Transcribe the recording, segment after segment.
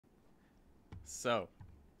So,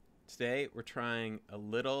 today we're trying a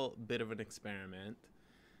little bit of an experiment.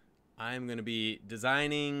 I'm going to be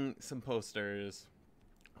designing some posters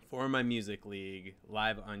for my music league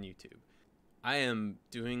live on YouTube. I am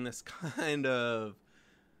doing this kind of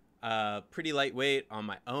pretty lightweight on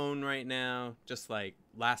my own right now, just like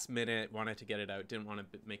last minute, wanted to get it out, didn't want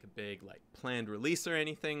to make a big like planned release or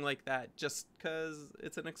anything like that, just because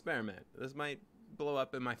it's an experiment. This might blow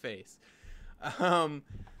up in my face.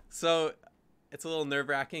 So it's a little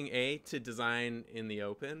nerve-wracking to design in the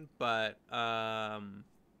open, but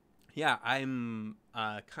yeah, I'm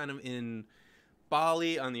kind of in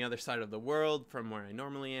Bali on the other side of the world from where I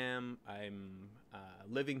normally am. I'm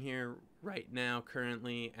living here right now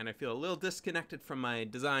currently, and I feel a little disconnected from my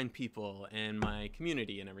design people and my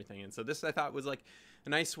community and everything. And so this I thought was like a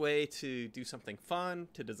nice way to do something fun,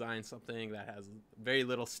 to design something that has very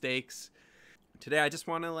little stakes. Today I just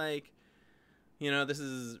want to this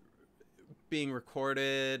is being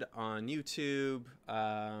recorded on YouTube.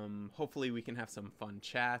 Hopefully we can have some fun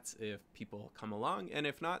chats if people come along, and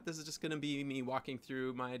if not, this is just going to be me walking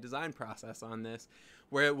through my design process on this,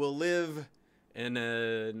 where it will live in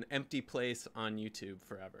an empty place on YouTube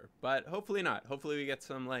forever. But hopefully not. Hopefully we get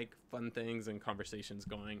some like fun things and conversations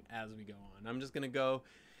going as we go on. I'm just going to go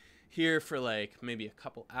here for like maybe a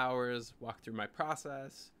couple hours, walk through my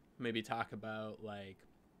process, maybe talk about like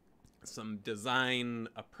some design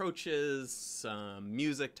approaches, some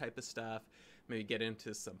music type of stuff, maybe get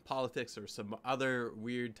into some politics or some other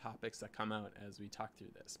weird topics that come out as we talk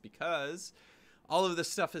through this, because all of this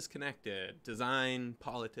stuff is connected: design,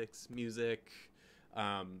 politics, music,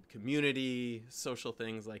 community, social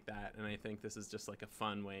things like that. And I think this is just like a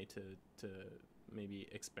fun way to maybe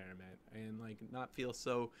experiment and like not feel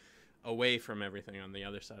so away from everything on the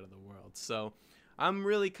other side of the world. So I'm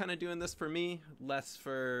really kind of doing this for me, less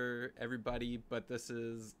for everybody, but this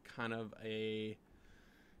is kind of a,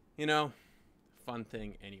 fun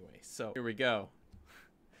thing anyway. So here we go.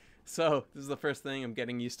 So this is the first thing. I'm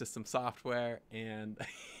getting used to some software, and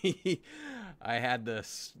I had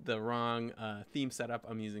the wrong theme set up.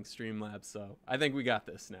 I'm using Streamlabs, so I think we got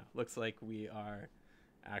this now. Looks like we are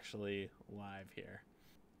actually live here.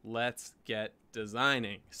 Let's get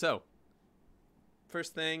designing. So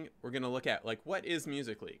first thing we're going to look at, like, what is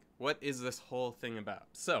Music League? What is this whole thing about?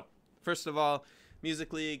 So first of all,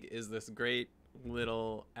 Music League is this great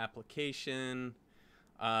little application.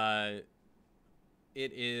 It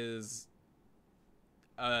is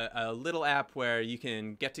a little app where you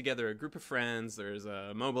can get together a group of friends. There's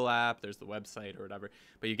a mobile app, there's the website or whatever,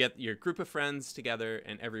 but you get your group of friends together,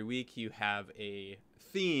 and every week you have a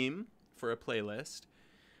theme for a playlist.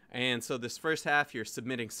 And so this first half, you're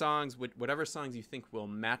submitting songs, whatever songs you think will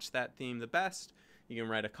match that theme the best. You can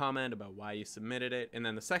write a comment about why you submitted it. And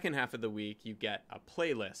then the second half of the week, you get a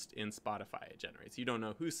playlist in Spotify it generates. You don't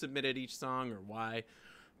know who submitted each song or why,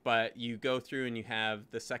 but you go through and you have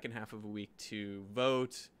the second half of a week to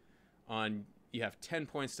vote on. You have 10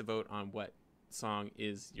 points to vote on what song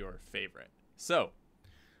is your favorite. So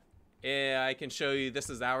I can show you, this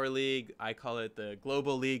is our league. I call it the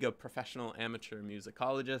Global League of Professional Amateur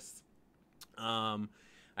Musicologists.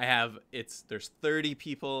 There's 30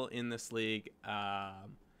 people in this league.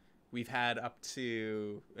 We've had up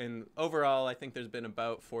to, and overall, I think there's been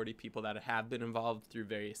about 40 people that have been involved through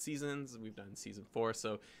various seasons. We've done season 4.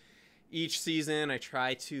 So each season I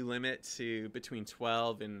try to limit to between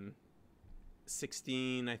 12 and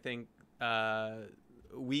 16, I think,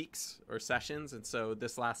 weeks or sessions. And so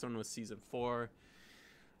this last one was season 4.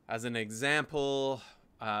 As an example,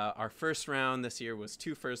 our first round this year was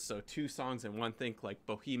 2 firsts, so 2 songs in one. Think like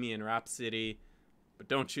Bohemian Rhapsody, but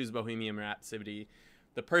don't choose Bohemian Rhapsody.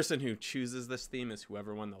 The person who chooses this theme is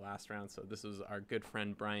whoever won the last round. So this was our good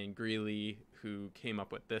friend Brian Greeley, who came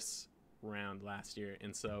up with this round last year.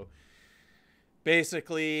 And so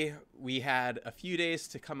basically we had a few days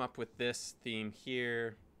to come up with this theme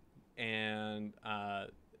here, and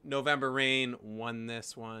November Rain won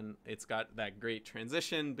this one. It's got that great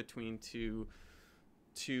transition between two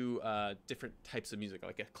different types of music,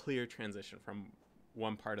 like a clear transition from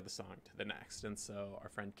one part of the song to the next. And so our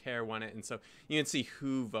friend Care won it, and so you can see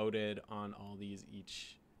who voted on all these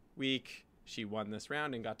each week. She won this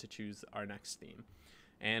round and got to choose our next theme.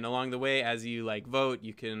 And along the way, as you vote,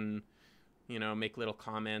 you can make little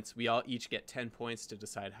comments. We all each get 10 points to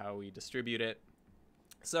decide how we distribute it.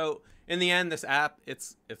 So in the end, this app,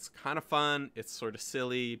 it's kind of fun. It's sort of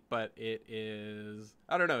silly, but it is,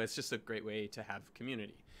 I don't know, it's just a great way to have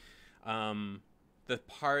community. The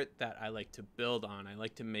part that I like to build on, I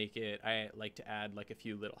like to add like a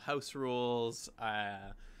few little house rules.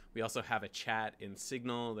 We also have a chat in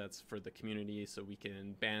Signal that's for the community, so we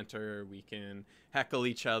can banter, we can heckle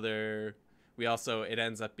each other. We also, it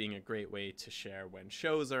ends up being a great way to share when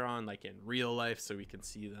shows are on, like in real life, so we can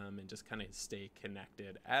see them and just kind of stay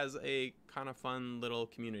connected as a kind of fun little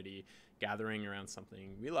community gathering around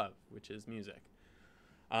something we love, which is music.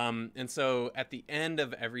 And so at the end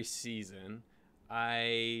of every season,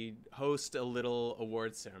 I host a little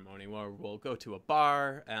award ceremony where we'll go to a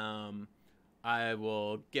bar. I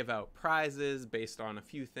will give out prizes based on a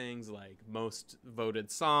few things like most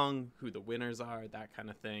voted song, who the winners are, that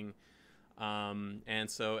kind of thing. And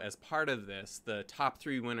so as part of this, the top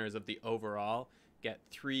 3 winners of the overall get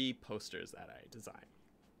 3 posters that I design,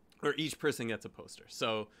 or each person gets a poster.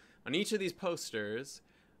 So on each of these posters,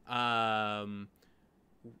 I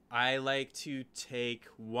like to take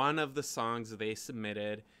one of the songs they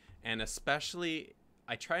submitted, and especially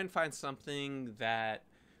I try and find something that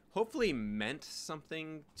hopefully meant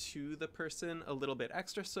something to the person a little bit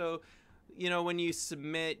extra. So, you know, when you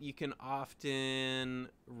submit, you can often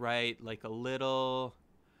write like a little,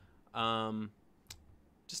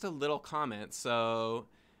 just a little comment. So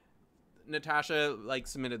Natasha like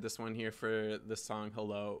submitted this one here for the song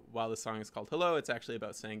Hello. While the song is called Hello, it's actually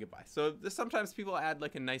about saying goodbye. So sometimes people add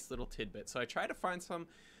like a nice little tidbit. So I try to find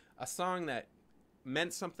a song that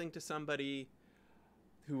meant something to somebody,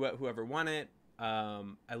 whoever won it.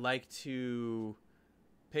 I like to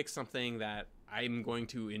pick something that I'm going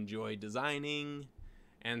to enjoy designing,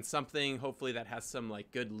 and something hopefully that has some like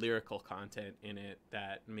good lyrical content in it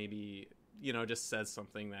that maybe, you know, just says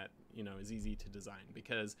something that, you know, is easy to design,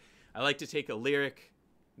 because I like to take a lyric,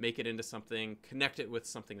 make it into something, connect it with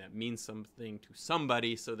something that means something to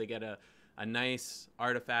somebody, so they get a nice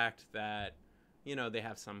artifact that, you know, they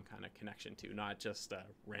have some kind of connection to, not just a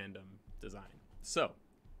random design. So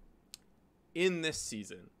in this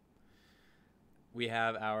season, we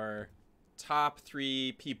have our top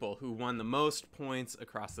 3 people who won the most points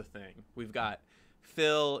across the thing. We've got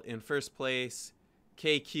Phil in first place,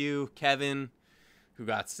 KQ, Kevin, who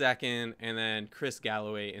got second, and then Chris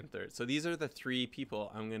Galloway in third. So these are the 3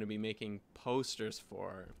 people I'm going to be making posters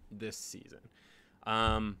for this season.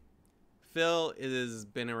 Phil has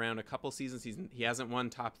been around a couple seasons. He hasn't won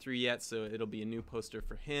top 3 yet, so it'll be a new poster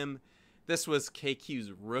for him. This was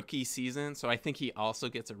KQ's rookie season, so I think he also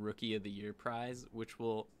gets a Rookie of the Year prize, which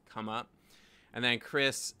will come up. And then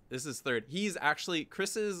Chris, this is third.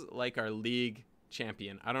 Chris is like our league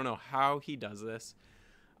champion. I don't know how he does this,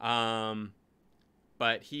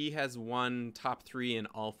 but he has won top 3 in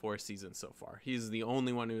all 4 seasons so far. He's the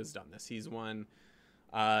only one who has done this. He's won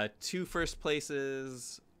 2 first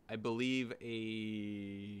places, I believe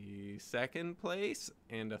a second place,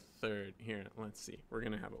 and a third. Here, let's see. We're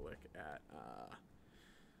gonna have a look at.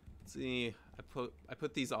 Let's see. I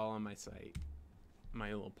put these all on my site,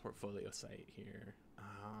 my little portfolio site here,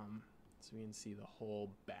 so we can see the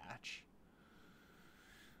whole batch.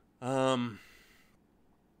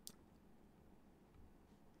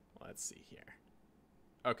 Let's see here.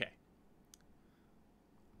 Okay.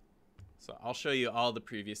 So I'll show you all the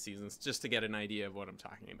previous seasons just to get an idea of what I'm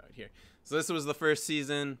talking about here. So this was the first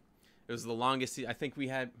season. It was the longest season. I think we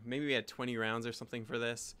had 20 rounds or something for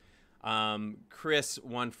this. Chris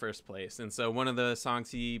won first place. And so one of the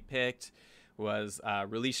songs he picked was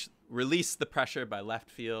Release the Pressure by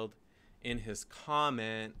Left Field. In his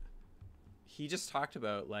comment, he just talked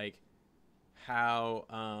about like how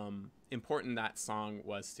important that song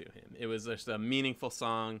was to him. It was just a meaningful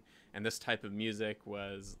song, and this type of music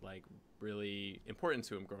was like really important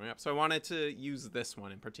to him growing up. So I wanted to use this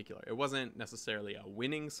one in particular. It wasn't necessarily a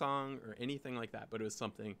winning song or anything like that, but it was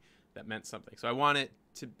something that meant something. So I want it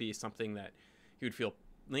to be something that he would feel,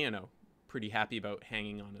 you know, pretty happy about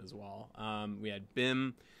hanging on his wall. We had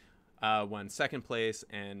Bim won second place,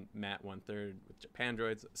 and Matt won third with Japan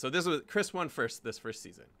Droids. So Chris won this first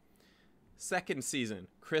season. Second season,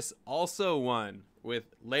 Chris also won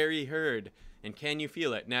with Larry Heard and Can You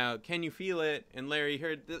Feel It? Now, Can You Feel It and Larry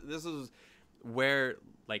Heard, this is where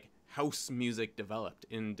like house music developed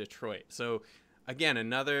in Detroit. So again,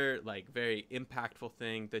 another like very impactful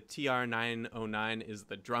thing. The TR-909 is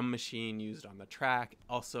the drum machine used on the track,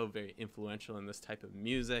 also very influential in this type of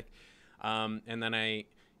music. And then I,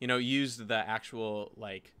 you know, used the actual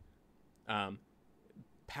like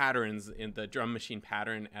patterns in the drum machine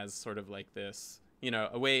pattern as sort of like this, you know,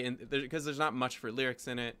 a way, because there's not much for lyrics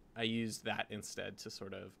in it, I used that instead to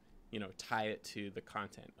sort of, you know, tie it to the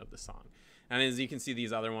content of the song. And as you can see,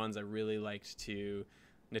 these other ones I really liked to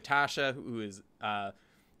Natasha, who is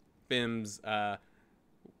Bim's life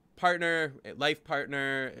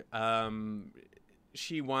partner.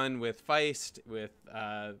 she won with Feist with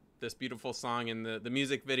this beautiful song, and the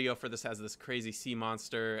music video for this has this crazy sea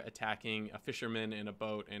monster attacking a fisherman in a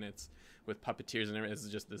boat, and it's with puppeteers and everything. It's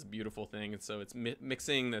just this beautiful thing. And so it's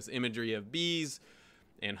mixing this imagery of bees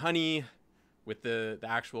and honey with the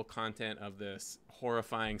actual content of this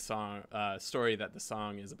horrifying story that the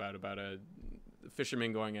song is about a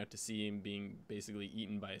fisherman going out to sea and being basically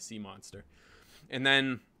eaten by a sea monster. And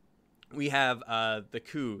then we have the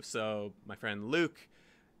coup. So my friend Luke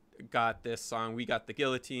got this song. We got the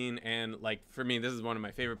guillotine, and like for me, this is one of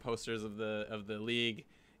my favorite posters of the league.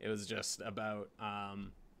 It was just about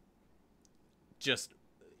just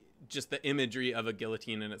the imagery of a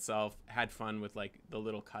guillotine in itself. Had fun with like the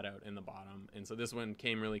little cutout in the bottom, and so this one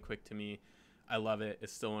came really quick to me. I love it.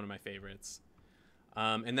 It's still one of my favorites.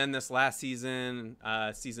 And then this last season,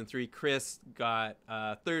 season 3, Chris got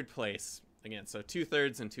 3rd place again, so 2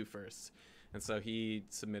 thirds and 2 firsts. And so he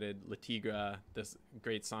submitted La Tigra, this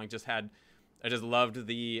great song. I just loved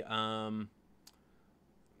the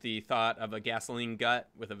thought of a gasoline gut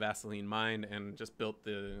with a Vaseline mind, and just built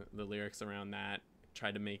the lyrics around that.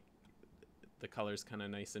 Tried to make the colors kind of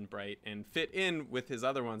nice and bright and fit in with his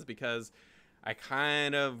other ones, because I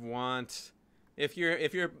kind of want, if you're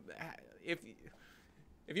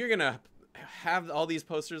gonna have all these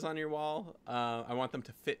posters on your wall, I want them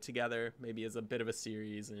to fit together, maybe as a bit of a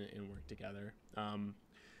series, and work together.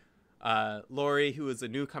 Lori, who was a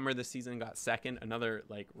newcomer this season, got 2nd, another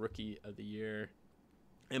like rookie of the year,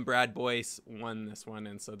 and Brad Boyce won this one.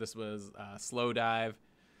 And so this was Slow Dive,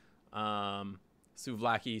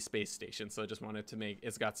 Souvlaki Space Station. So I just wanted to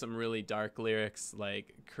it's got some really dark lyrics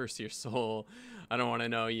like "Curse Your Soul," "I Don't Want to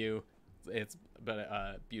Know You." But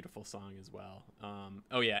a beautiful song as well.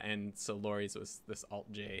 Oh yeah, and so Lori's was this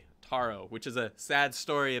Alt J Taro, which is a sad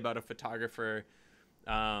story about a photographer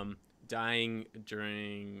dying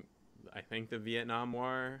during, I think, the Vietnam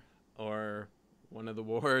War or one of the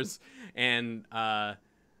wars, and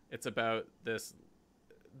it's about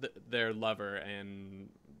their lover and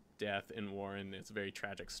death in war, and it's a very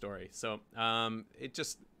tragic story. So it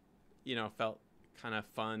just, felt kind of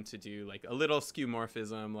fun to do like a little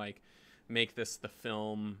skeuomorphism, like make this the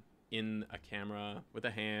film in a camera with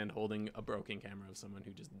a hand holding a broken camera of someone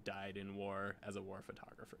who just died in war as a war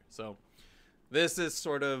photographer. So this is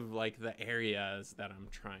sort of like the areas that I'm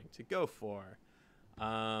trying to go for.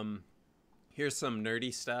 Here's some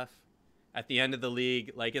nerdy stuff. At the end of the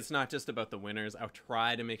league, like, it's not just about the winners. I'll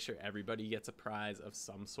try to make sure everybody gets a prize of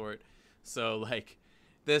some sort. So like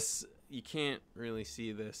this, you can't really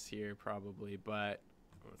see this here probably, but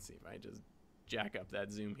let's see if I just jack up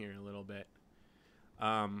that zoom here a little bit.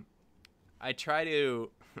 I try to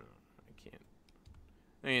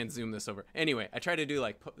I can't zoom this over. Anyway, I try to do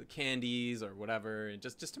like candies or whatever, and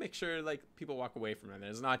just to make sure like people walk away from it.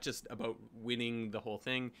 It's not just about winning the whole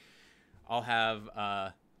thing. I'll have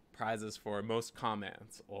prizes for most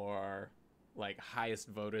comments or like highest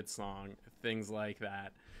voted song, things like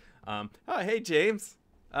that. Oh, hey James,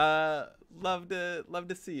 love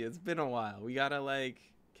to see you. It's been a while. We gotta like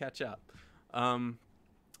catch up.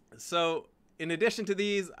 So in addition to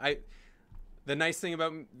these, the nice thing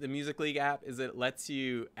about the Music League app is it lets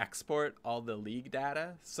you export all the league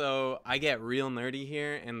data. So I get real nerdy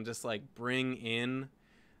here and just like bring in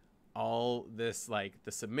all this, like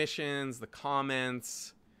the submissions, the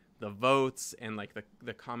comments, the votes, and like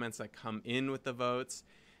the comments that come in with the votes.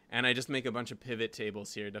 And I just make a bunch of pivot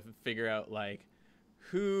tables here to figure out like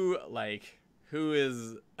who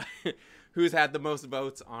is who's had the most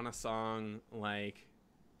votes on a song, like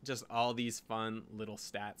just all these fun little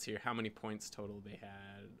stats here, how many points total they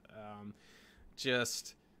had.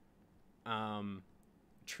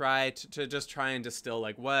 Try and distill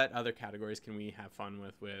like what other categories can we have fun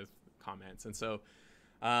with comments. And so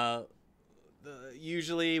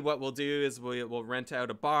usually what we'll do is we'll rent out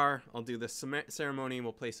a bar. I'll do this ceremony,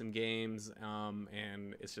 we'll play some games,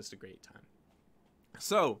 and it's just a great time.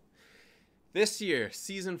 So this year,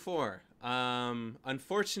 season 4,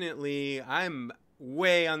 unfortunately I'm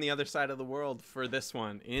way on the other side of the world for this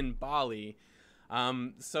one, in Bali.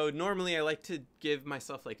 So normally I like to give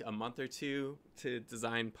myself like a month or two to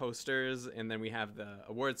design posters, and then we have the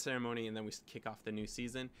award ceremony, and then we kick off the new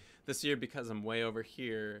season. This year, because I'm way over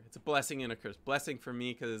here, it's a blessing and a curse. Blessing for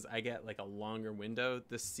me because I get like a longer window.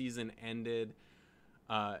 This season ended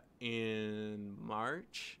in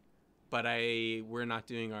March, but we're not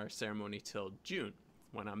doing our ceremony till June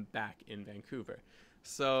when I'm back in Vancouver.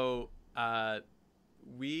 So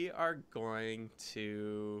we have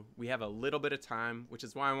a little bit of time, which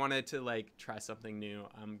is why I wanted to like try something new.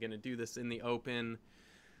 I'm gonna do this in the open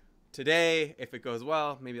today. If it goes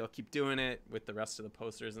well, maybe I'll keep doing it with the rest of the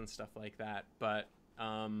posters and stuff like that. But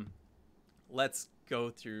let's go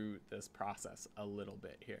through this process a little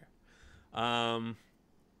bit here.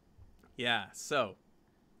 Yeah, so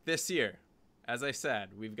this year, as I said,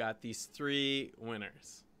 we've got these 3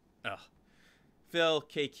 winners. Phil,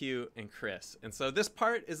 KQ, and Chris. And so this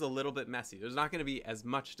part is a little bit messy. There's not going to be as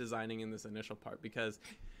much designing in this initial part because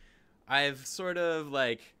I've sort of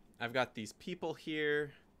like, I've got these people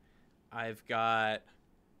here. I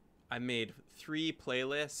made 3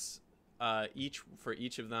 playlists, for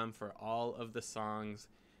each of them, for all of the songs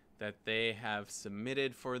that they have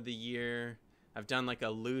submitted for the year. I've done like a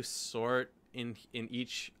loose sort in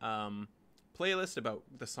each playlist about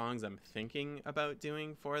the songs I'm thinking about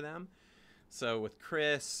doing for them. So with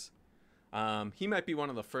Chris, he might be one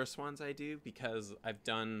of the first ones I do because I've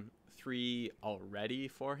done 3 already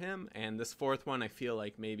for him, and this 4th one I feel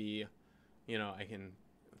like maybe, you know, I can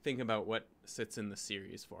think about what sits in the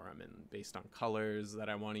series for him, and based on colors that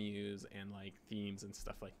I want to use and like themes and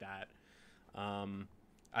stuff like that.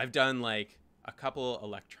 I've done like a couple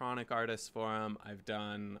electronic artists for him. I've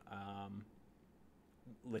done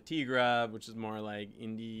La Tigra, which is more like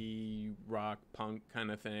indie rock punk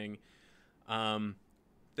kind of thing.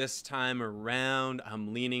 This time around,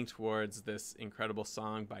 I'm leaning towards this incredible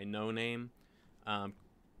song by Noname.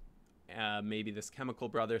 Maybe this Chemical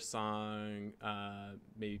Brothers song,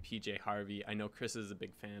 maybe PJ Harvey. I know Chris is a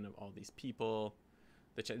big fan of all these people.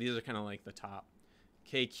 These are kind of like the top.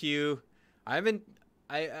 KQ, I'm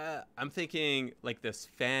thinking like this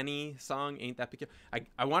Fanny song, Ain't That Peculiar.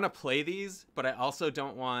 I want to play these, but I also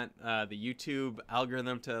don't want the YouTube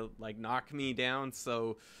algorithm to like knock me down.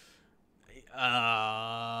 So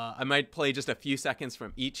I might play just a few seconds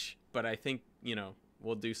from each, but I think, you know,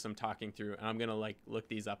 we'll do some talking through, and I'm going to like look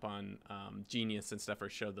these up on Genius and stuff, or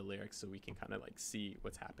show the lyrics so we can kind of like see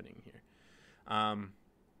what's happening here.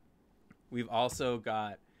 We've also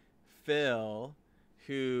got Phil,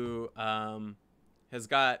 who has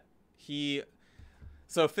got,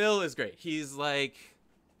 so Phil is great. He's like,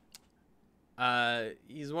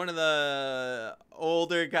 he's one of the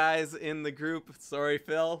older guys in the group. Sorry,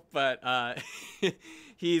 Phil, but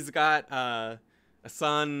he's got a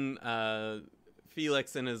son,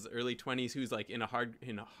 Felix, in his early 20s, who's like in a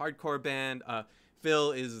hardcore band.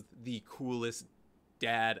 Phil is the coolest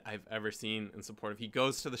dad I've ever seen and supportive. He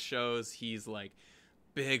goes to the shows. He's like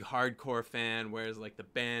big hardcore fan, wears like the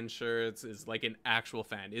band shirts, is like an actual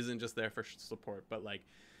fan, isn't just there for support, but like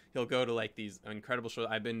he'll go to like these incredible shows.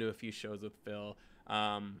 I've been to a few shows with Phil.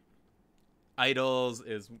 Idols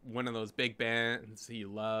is one of those big bands he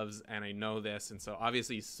loves, and I know this, and so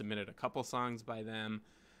obviously he's submitted a couple songs by them.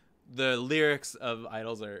 The lyrics of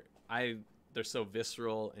Idols are, they're so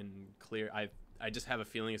visceral and clear. I just have a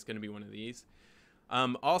feeling it's going to be one of these.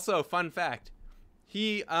 Also, fun fact,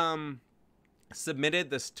 he submitted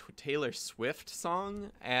this Taylor Swift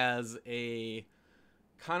song as a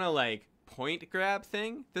kind of like point grab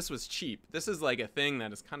thing. This was cheap. This is like a thing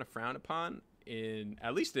that is kind of frowned upon,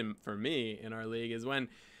 at least for me in our league, is when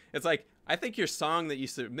it's like, I think your song that you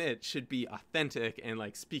submit should be authentic and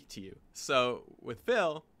like speak to you. So with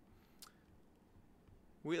Phil,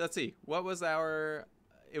 let's see, what was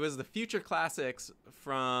it was the Future Classics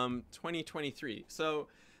from 2023. So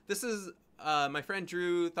this is, my friend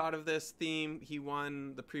Drew thought of this theme. He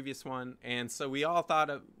won the previous one. And so we all thought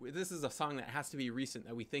of, this is a song that has to be recent,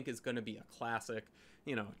 that we think is going to be a classic,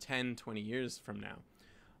 you know, 10, 20 years from now.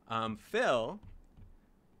 Phil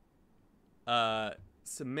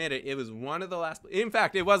submitted, it was one of the last, in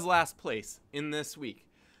fact, it was last place in this week,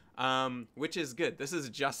 which is good. This is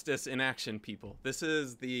justice in action, people. This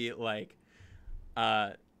is the, like,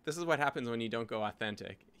 this is what happens when you don't go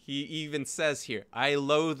authentic. He even says here, I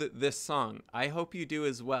loathe this song. I hope you do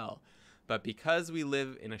as well. But because we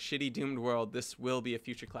live in a shitty doomed world, this will be a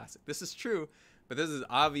future classic. This is true, but this is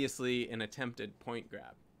obviously an attempted point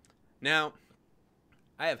grab. Now,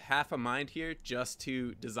 I have half a mind here just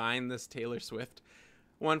to design this Taylor Swift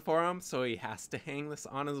one for him, so he has to hang this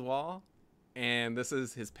on his wall. And this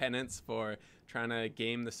is his penance for trying to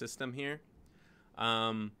game the system here.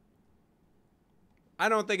 I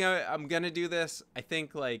don't think I'm going to do this. I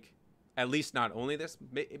think, like, at least not only this,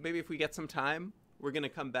 maybe if we get some time, we're going to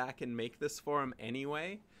come back and make this for him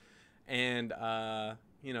anyway. And,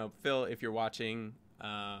 you know, Phil, if you're watching,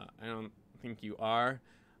 I don't think you are,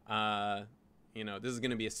 you know, this is going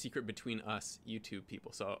to be a secret between us YouTube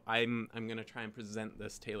people. So I'm going to try and present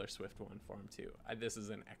this Taylor Swift one for him too. This is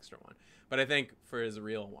an extra one. But I think for his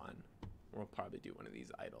real one, we'll probably do one of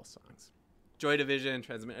these Idol songs. Joy Division,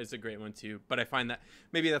 Transmit is a great one too, but I find that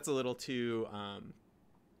maybe that's a little too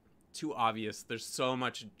obvious. There's so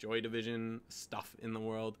much Joy Division stuff in the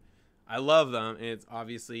world. I love them. It's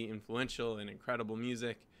obviously influential and incredible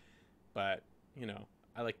music, but you know,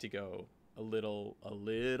 I like to go a little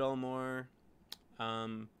more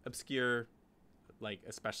obscure, like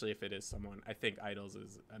especially if it is someone. I think Idols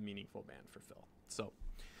is a meaningful band for Phil. So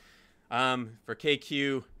for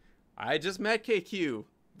KQ, I just met KQ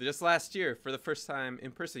just last year for the first time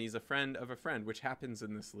in person. He's a friend of a friend, which happens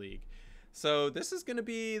in this league. So this is going to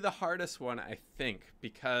be the hardest one, I think,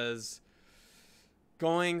 because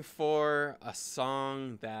going for a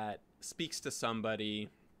song that speaks to somebody,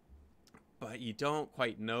 but you don't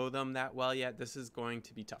quite know them that well yet, this is going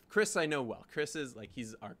to be tough. Chris, I know well. Chris is like,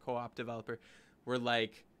 he's our co-op developer. We're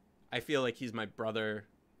like, I feel like he's my brother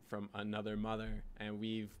from another mother, and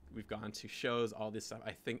we've gone to shows, all this stuff.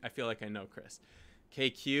 I feel like I know Chris.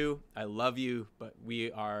 KQ, I love you, but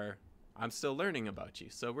I'm still learning about you.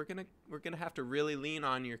 So we're gonna have to really lean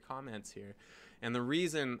on your comments here. And the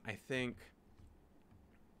reason I think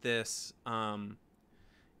this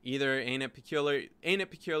either Ain't It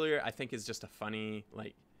Peculiar, I think is just a funny,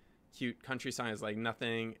 like, cute country song. Is like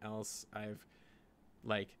nothing else I've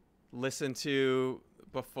like listened to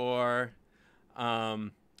before.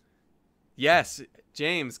 Yes,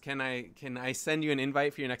 James, can I send you an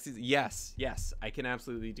invite for your next season? Yes, I can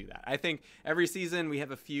absolutely do that. I think every season we have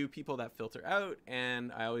a few people that filter out,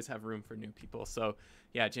 and I always have room for new people. So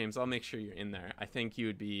yeah, James, I'll make sure you're in there. I think you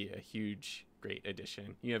would be a great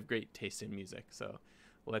addition. You have great taste in music, so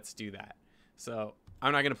let's do that. So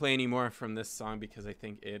I'm not gonna play any more from this song because I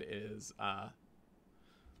think it is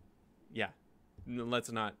yeah,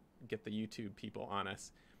 let's not get the YouTube people on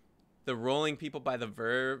us. The Rolling People by The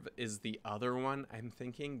Verve is the other one I'm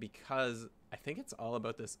thinking, because I think it's all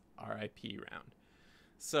about this RIP round.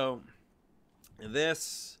 So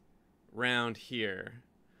this round here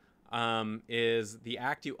is the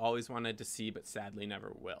act you always wanted to see but sadly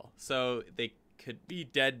never will. So they could be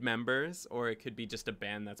dead members, or it could be just a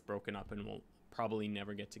band that's broken up and will probably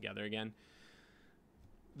never get together again.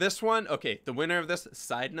 This one, okay, the winner of this,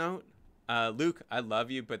 side note, Luke, I love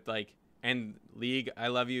you, but like, and League, I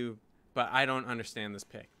love you, but I don't understand this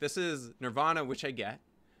pick. This is Nirvana, which I get,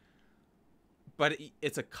 but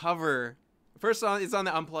it's a cover. First song, it's on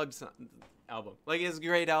the Unplugged album. Like, it's a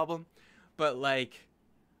great album, but like,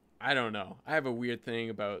 I don't know. I have a weird thing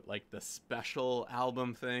about like the special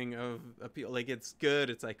album thing of people. Like, it's good,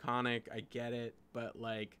 it's iconic, I get it, but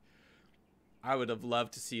like, I would have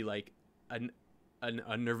loved to see like a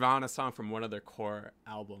Nirvana song from one of their core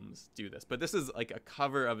albums do this. But this is like a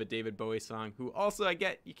cover of a David Bowie song, who also, I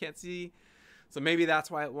get, you can't see. So maybe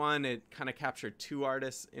that's why it won. It kind of captured two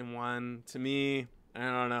artists in one. To me, I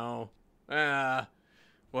don't know.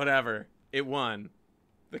 Whatever. It won.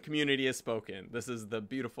 The community has spoken. This is the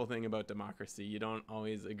beautiful thing about democracy. You don't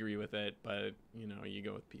always agree with it, but you know, you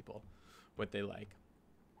go with people, what they like.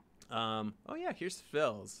 Oh yeah, here's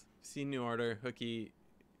Phil's. See New Order, Hooky.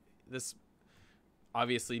 This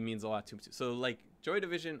obviously means a lot to him too. So like, Joy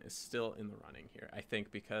Division is still in the running here, I think,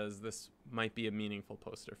 because this might be a meaningful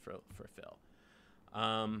poster for Phil.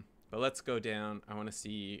 But let's go down. I want to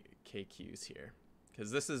see KQ's here, because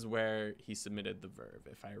this is where he submitted The Verve,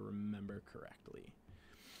 if I remember correctly.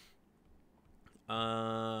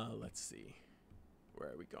 Let's see.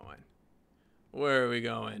 Where are we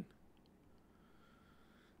going?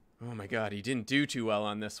 Oh my God, he didn't do too well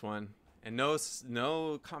on this one. And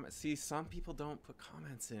no comments. See, some people don't put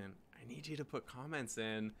comments in. I need you to put comments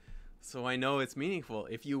in so I know it's meaningful.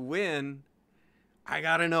 If you win, I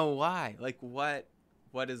gotta know why. Like, what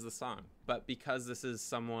is the song? But because this is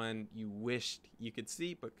someone you wished you could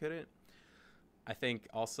see but couldn't, I think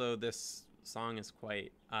also this song is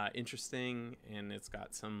quite interesting, and it's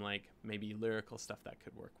got some like maybe lyrical stuff that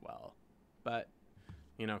could work well. But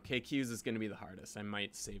you know, KQ's is going to be the hardest. I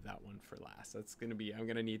might save that one for last. That's going to be, I'm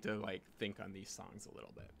going to need to like think on these songs a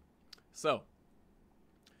little bit. So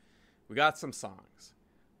we got some songs,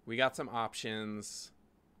 we got some options,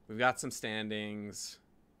 we've got some standings.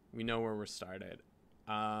 We know where we're started.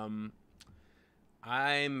 I'm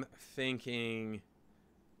thinking,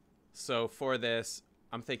 so for this,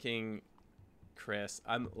 I'm thinking Chris.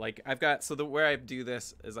 I'm like, so the where I do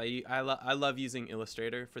this is I love using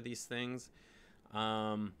Illustrator for these things.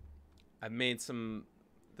 I've made some,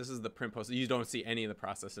 this is the print post. You don't see any of the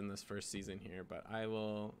process in this first season here, but I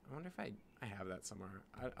wonder if I have that somewhere.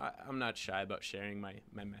 I'm not shy about sharing my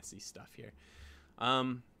messy stuff here.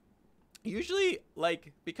 Usually,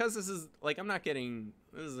 like, because this is like, this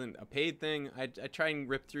isn't a paid thing, I try and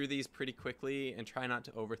rip through these pretty quickly and try not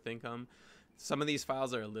to overthink them. Some of these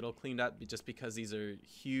files are a little cleaned up just because these are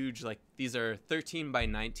huge. Like, these are 13 by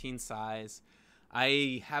 19 size.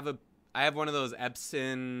 I have one of those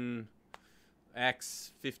Epson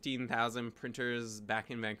X 15,000 printers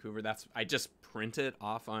back in Vancouver. I just printed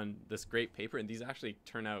off on this great paper, and these actually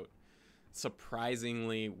turn out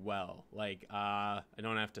surprisingly well. Like I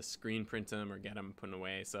don't have to screen print them or get them put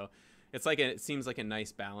away. So it's like it seems like a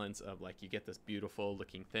nice balance of like you get this beautiful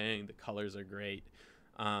looking thing, the colors are great,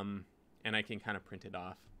 and I can kind of print it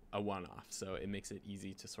off a one-off, so it makes it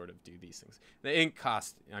easy to sort of do these things. The ink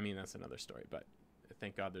cost, I mean, that's another story, but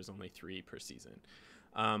thank God there's only 3 per season.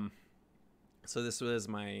 So this was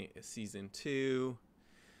my season 2.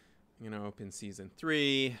 I'm gonna open season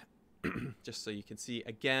 3 just so you can see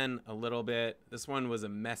again a little bit. This one was a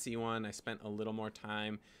messy one. I spent a little more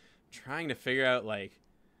time trying to figure out like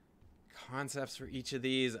concepts for each of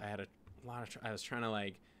these. I had a lot of I was trying to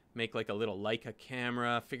like make like a little Leica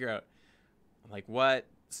camera, figure out like what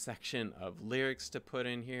section of lyrics to put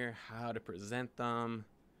in here, how to present them.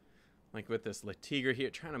 Like with this Latigra here,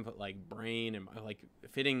 trying to put like brain and like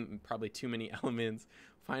fitting probably too many elements,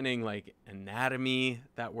 finding like anatomy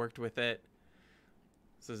that worked with it.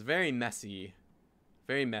 So it's very messy,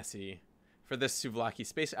 very messy. For this Souvlaki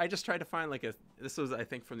space, I just tried to find like this was I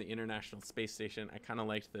think from the International Space Station. I kind of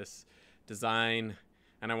liked this design,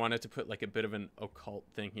 and I wanted to put like a bit of an occult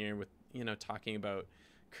thing here with, you know, talking about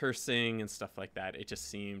cursing and stuff like that. It just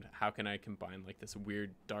seemed, how can I combine like this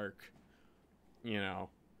weird dark, you know,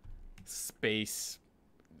 space,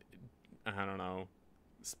 I don't know,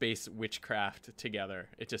 space witchcraft together.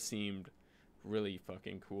 It just seemed really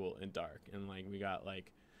fucking cool and dark, and like we got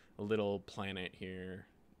like a little planet here.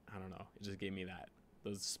 I don't know, it just gave me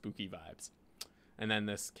those spooky vibes. And then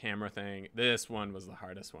this camera thing, this one was the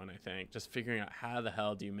hardest one, I think. Just figuring out how the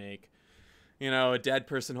hell do you make, you know, a dead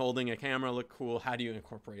person holding a camera look cool? How do you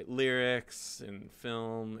incorporate lyrics and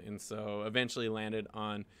film? And so eventually landed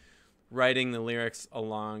on writing the lyrics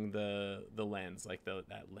along the lens, like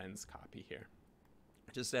that lens copy here,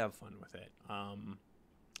 just to have fun with it.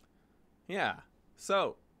 Yeah,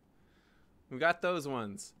 so we got those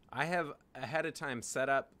ones. I have ahead of time set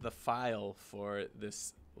up the file for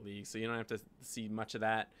this league, so you don't have to see much of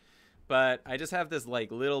that. But I just have this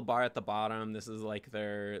like little bar at the bottom. This is like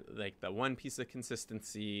their, like the one piece of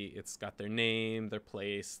consistency. It's got their name, their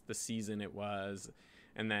place, the season it was,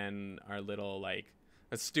 and then our little like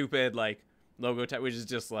a stupid like logo tag, which is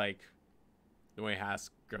just like the way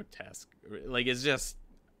has grotesque. Like it's just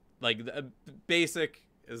like the basic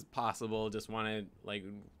as possible. Just wanted like,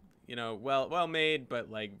 you know, well made,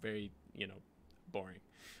 but like very, you know, boring.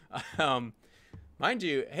 Mind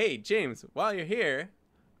you, hey James, while you're here,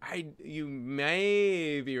 you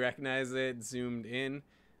maybe recognize it zoomed in,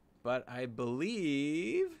 but I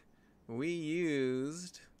believe we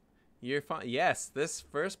used your font. Yes, this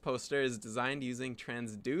first poster is designed using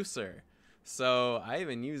Transducer. So I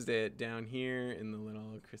even used it down here in the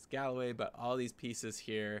little Chris Galloway, but all these pieces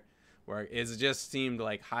here where it just seemed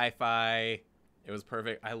like hi-fi. It was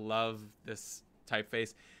perfect. I love this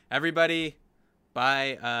typeface. Everybody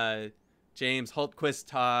buy James Hultquist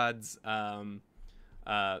Todd's font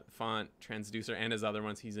Transducer and his other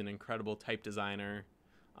ones. He's an incredible type designer.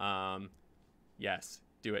 Yes,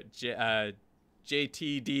 do it.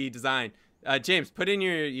 JTD Design. James, put in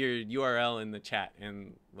your URL in the chat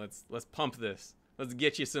and let's pump this. Let's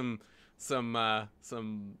get you some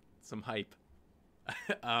hype.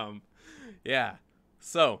 Yeah.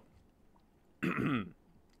 So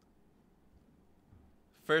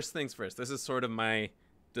first things first. This is sort of my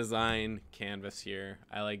design canvas here.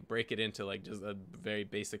 I like break it into like just a very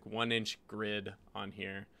basic 1-inch grid on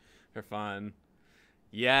here for fun.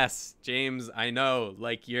 Yes, James, I know,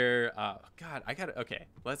 like you're God, I gotta, okay,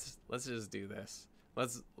 let's just do this.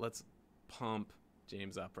 Let's pump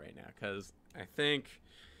James up right now, because I think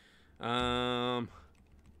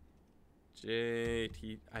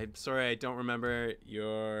JT, I'm sorry, I don't remember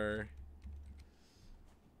your,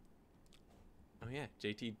 oh yeah,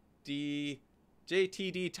 JTD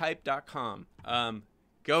Type.com.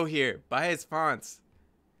 Go here, buy his fonts.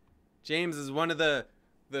 James is one of the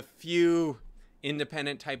few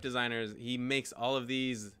independent type designers. He makes all of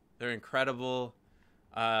these. They're incredible.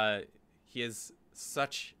 He does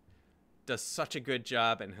such a good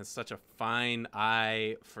job and has such a fine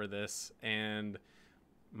eye for this. And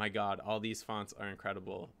my God, all these fonts are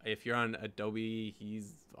incredible. If you're on Adobe,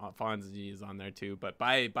 fonts is on there too. But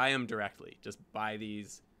buy them directly. Just buy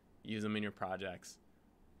these, use them in your projects.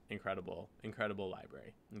 Incredible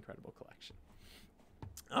library, incredible collection.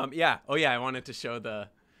 Yeah. Oh yeah, I wanted to show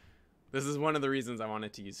this is one of the reasons I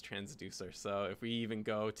wanted to use Transducer. So if we even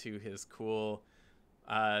go to his cool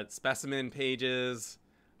specimen pages,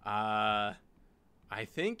 I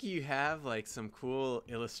think you have like some cool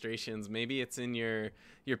illustrations. Maybe it's in your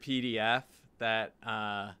PDF that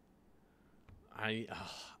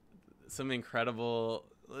Some incredible.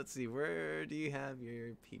 Let's see, where do you have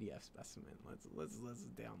your PDF specimen? Let's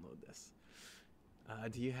download this.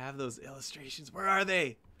 Do you have those illustrations? Where are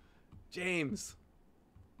they, James?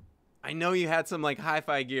 I know you had some like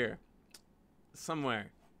hi-fi gear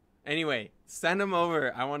somewhere. Anyway, send them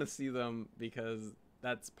over. I want to see them because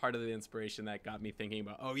that's part of the inspiration that got me thinking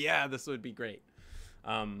about, oh yeah, this would be great.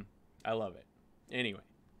 I love it. Anyway,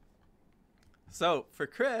 so for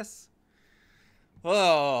Chris,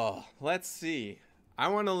 oh, let's see. I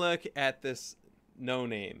want to look at this No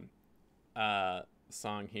Name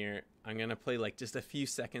song here. I'm going to play like just a few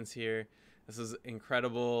seconds here. This is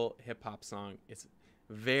incredible hip hop song. It's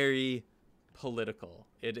very political.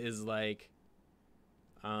 It is like,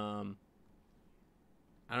 I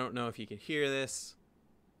don't know if you can hear this,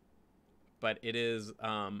 but it is,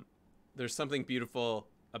 there's something beautiful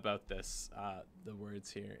about this, the words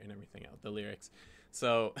here and everything else, the lyrics.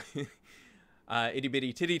 So, itty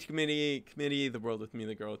bitty titty committee, the world with me,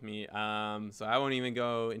 the girl with me. So I won't even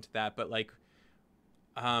go into that, but like,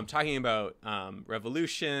 talking about,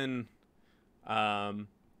 revolution, talking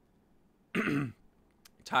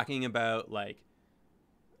about like,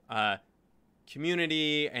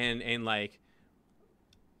 community and like,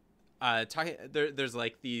 there's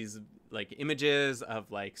like these like images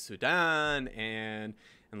of like Sudan and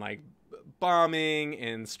like bombing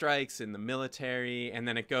and strikes in the military, and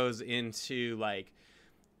then it goes into like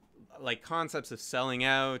concepts of selling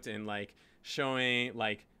out and like showing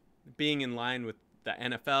like being in line with the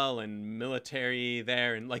NFL and military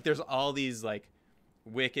there, and like there's all these like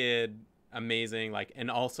wicked amazing like,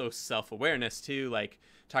 and also self-awareness too, like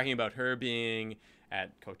talking about her being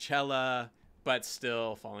at Coachella but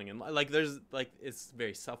still falling in love. Like there's like, it's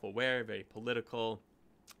very self-aware, very political.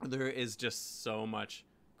 There is just so much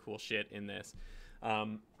cool shit in this.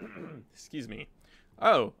 Excuse me.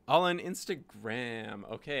 Oh, all on Instagram.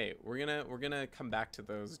 Okay, we're gonna come back to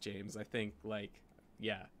those, James. I think like,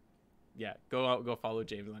 yeah, go follow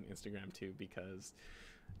James on Instagram too, because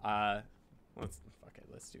let's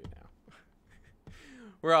do it now.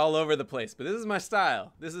 We're all over the place, but this is my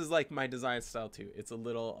style. This is like my design style too. It's a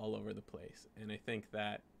little all over the place, and I think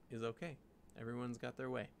that is okay. Everyone's got their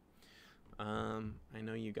way. I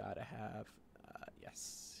know you gotta have,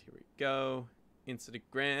 yes, here we go.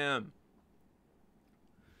 Instagram.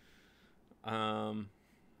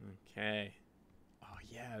 Okay. Oh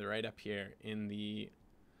yeah, right up here in the,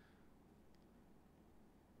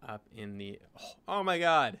 oh my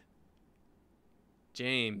God.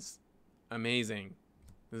 James, amazing.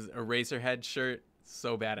 This is a Eraserhead shirt,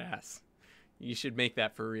 so badass. You should make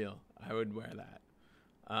that for real. I would wear that.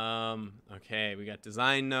 Okay, we got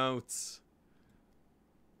design notes.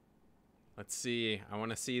 Let's see. I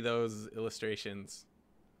want to see those illustrations.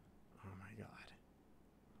 Oh my God.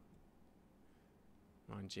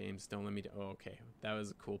 Come on, James, don't let me do. Oh, okay. That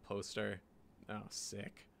was a cool poster. Oh,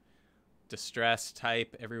 sick. Distress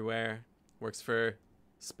type everywhere. Works for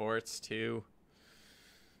sports too.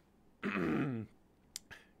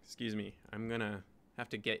 Excuse me. I'm gonna have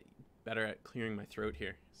to get better at clearing my throat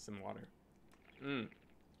here. Some water.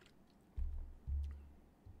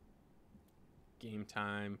 Game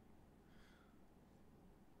time.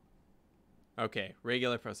 Okay,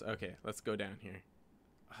 regular process. Okay, let's go down here.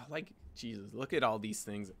 Oh, like, Jesus, look at all these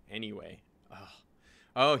things anyway.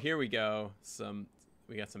 Oh, here we go.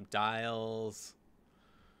 We got some dials.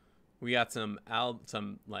 We got some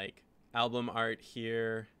like album art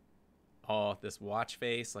here. Oh, this watch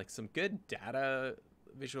face, like some good data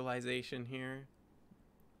visualization here.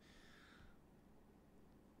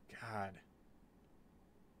 God,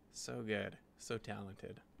 so good, so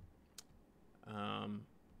talented.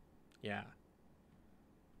 Yeah.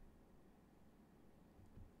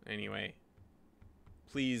 Anyway,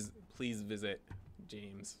 please visit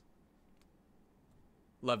James.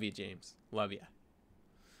 Love you, James. Love you.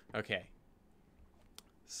 Okay.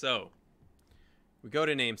 So we go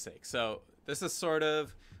to namesake. So this is sort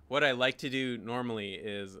of what I like to do normally,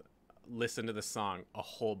 is listen to the song a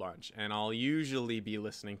whole bunch, and I'll usually be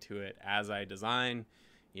listening to it as I design.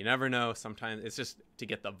 You never know. Sometimes it's just to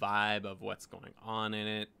get the vibe of what's going on in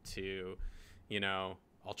it, to, you know,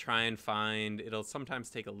 I'll try and find, it'll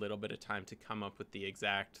sometimes take a little bit of time to come up with the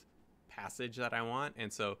exact passage that I want.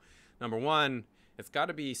 And so number one, it's got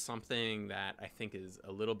to be something that I think is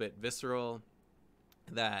a little bit visceral,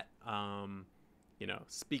 that, you know,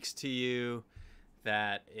 speaks to you,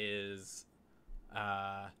 that is,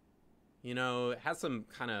 you know, has some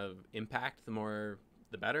kind of impact. The more,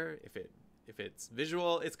 the better. If it's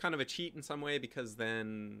visual, it's kind of a cheat in some way, because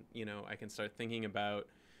then, you know, I can start thinking about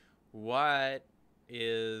what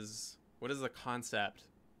is the concept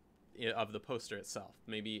of the poster itself.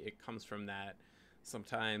 Maybe it comes from that.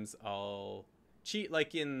 Sometimes I'll cheat,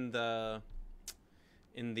 like in the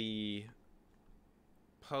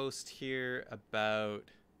post here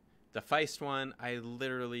about the Feist one. I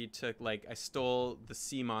literally took, like, I stole the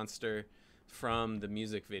sea monster from the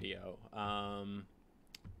music video.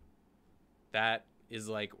 That is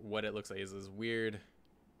like what it looks like. Is this weird.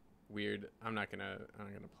 I'm not gonna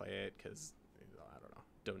play it because I don't know.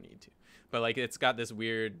 Don't need to. But like, it's got this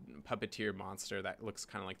weird puppeteer monster that looks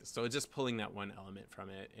kind of like this. So it's just pulling that one element from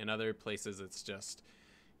it. In other places, it's just,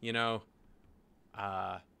 you know,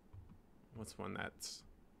 what's one that's,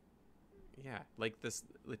 yeah, like this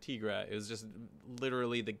Latigra. It was just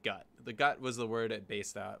literally the gut. The gut was the word it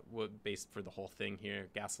based for the whole thing here.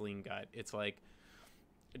 Gasoline gut. It's like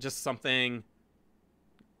just something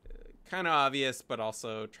kind of obvious, but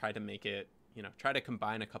also try to make it, you know, try to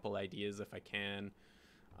combine a couple ideas if I can.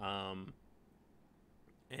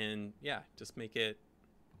 And yeah, just make it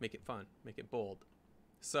fun, make it bold.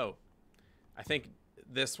 So I think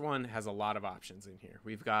this one has a lot of options in here.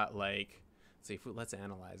 We've got, like, let's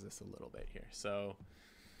analyze this a little bit here. So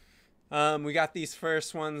we got these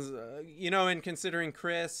first ones, you know, in considering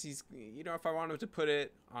Chris, he's, you know, if I wanted to put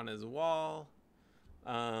it on his wall,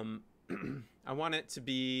 I want it to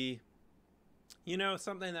be, you know,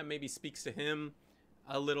 something that maybe speaks to him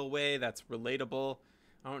a little way, that's relatable.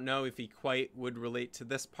 I don't know if he quite would relate to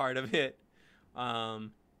this part of it.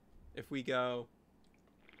 If we go,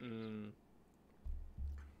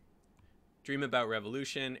 dream about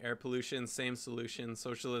revolution, air pollution, same solution,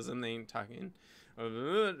 socialism, they ain't talking.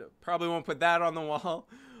 Probably won't put that on the wall.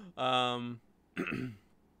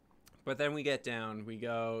 But then we get down, we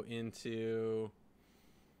go into,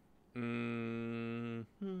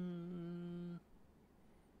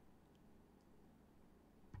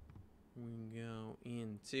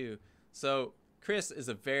 so Chris is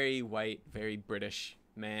a very white, very British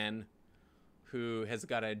man who has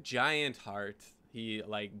got a giant heart. He,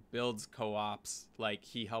 like, builds co-ops. Like,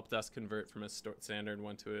 he helped us convert from a standard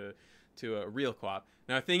one to a real co-op.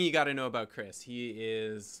 Now, a thing you got to know about Chris, he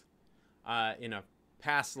is in a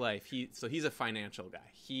past life, he's a financial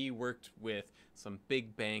guy. He worked with some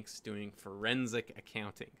big banks doing forensic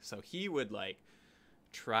accounting. So he would, like,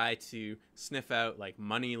 try to sniff out, like,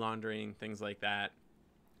 money laundering, things like that.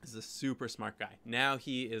 He's a super smart guy. Now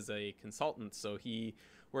he is a consultant, so he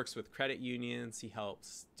works with credit unions. He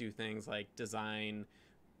helps do things like design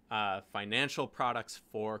financial products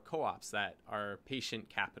for co-ops that are patient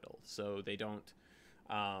capital. So they don't,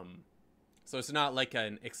 so it's not like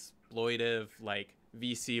an exploitive, like,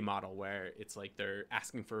 VC model where it's like they're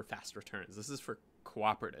asking for fast returns. This is for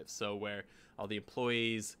cooperatives. So where all the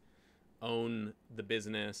employees own the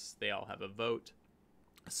business, they all have a vote.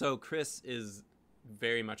 So Chris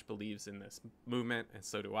very much believes in this movement, and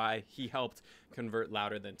so do I. He helped convert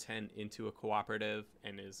Louder Than 10 into a cooperative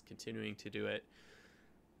and is continuing to do it.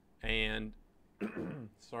 And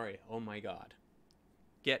sorry, oh my God,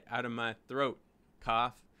 get out of my throat,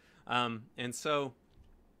 cough. And so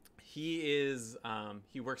he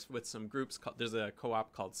works with some groups there's a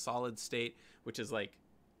co-op called Solid State, which is like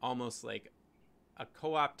almost like a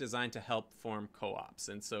co-op designed to help form co-ops.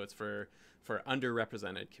 And so it's for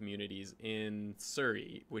underrepresented communities in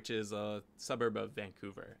Surrey, which is a suburb of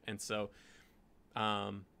Vancouver. And so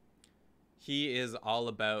he is all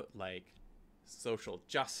about, like, social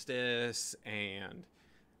justice and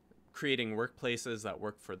creating workplaces that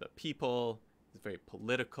work for the people. He's very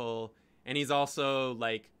political. And he's also,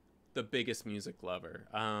 like, the biggest music lover.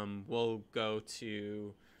 I've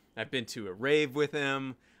been to a rave with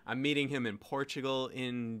him. I'm meeting him in Portugal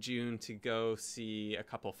in June to go see a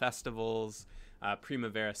couple festivals,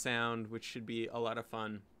 Primavera Sound, which should be a lot of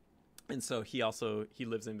fun. And so he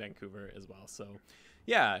lives in Vancouver as well. So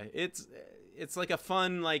yeah, it's like a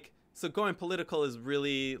fun, like, so going political is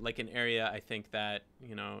really like an area I think that,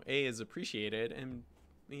 you know, is appreciated. And,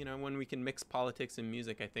 you know, when we can mix politics and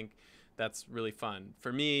music, I think that's really fun.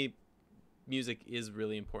 For me, music is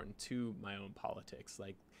really important to my own politics.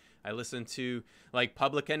 Like, I listened to, like,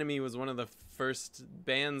 Public Enemy was one of the first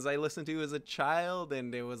bands I listened to as a child,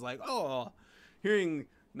 and it was like, oh, hearing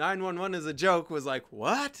 911 as a joke was like,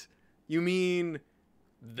 what? You mean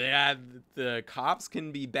that the cops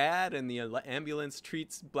can be bad and the ambulance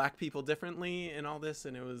treats black people differently and all this?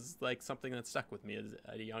 And it was like something that stuck with me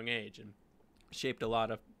at a young age and shaped a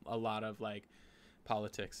lot of like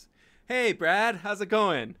politics. Hey, Brad, how's it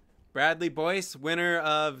going? Bradley Boyce, winner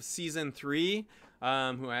of season 3. Who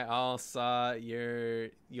you all saw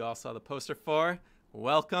the poster for.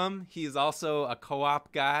 Welcome. He's also a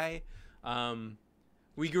co-op guy.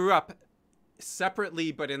 We grew up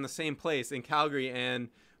separately but in the same place in Calgary, and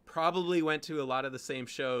probably went to a lot of the same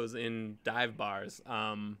shows in dive bars.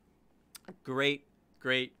 Great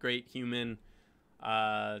human.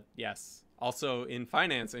 Yes, also in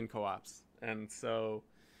finance in co-ops, and so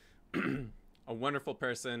a wonderful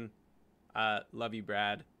person. Love you,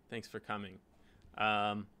 Brad. Thanks for coming.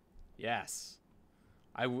 Yes,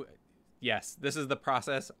 yes, this is the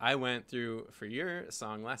process I went through for your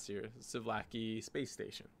song last year, Savlaki Space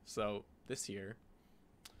Station. So this year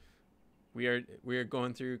we are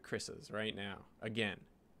going through Chris's right now again.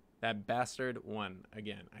 That bastard won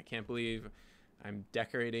again. I can't believe I'm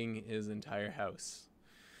decorating his entire house.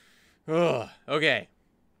 Ugh. Okay,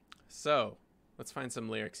 so let's find some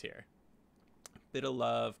lyrics here. Bit of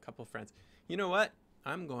love, couple friends. You know what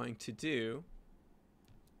I'm going to do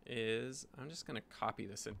is I'm just going to copy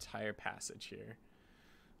this entire passage here.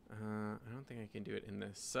 I don't think I can do it in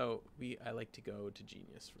this. So I like to go to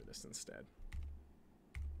Genius for this instead.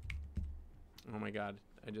 Oh my God,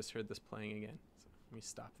 I just heard this playing again. So let me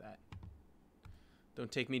stop that.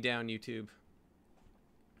 Don't take me down, YouTube.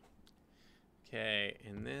 Okay,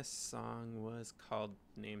 and this song was called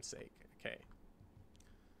Namesake. Okay.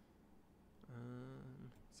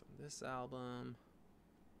 So this album.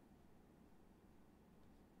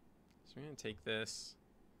 So we're gonna take this.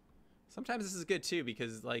 Sometimes this is good too,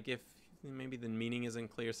 because like if maybe the meaning isn't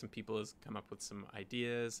clear, some people has come up with some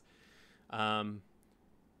ideas.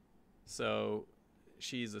 So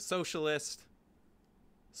she's a socialist.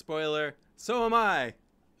 Spoiler, so am I.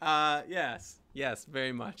 Yes,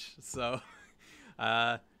 very much. So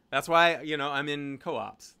that's why, I'm in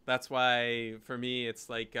co-ops. That's why for me it's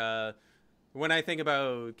like when I think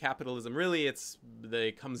about capitalism, really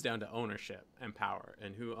it comes down to ownership and power,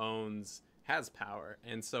 and who has power.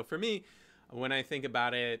 And so for me, when I think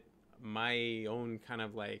about it, my own kind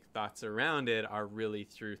of like thoughts around it are really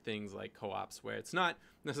through things like co-ops, where it's not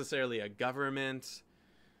necessarily a government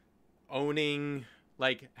owning,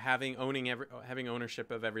 like having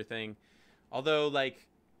ownership of everything. Although like,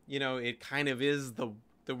 it kind of is the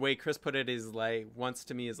way Chris put it is like, once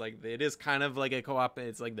to me is like, it is kind of like a co-op.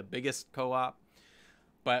 It's like the biggest co-op.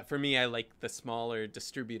 But for me, I like the smaller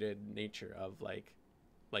distributed nature of like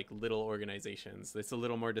little organizations. It's a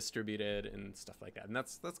little more distributed and stuff like that. And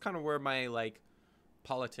that's kind of where my like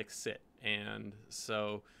politics sit. And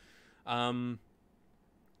so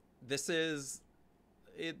this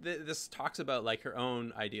talks about like her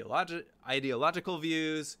own ideological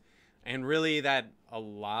views, and really that a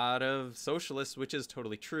lot of socialists, which is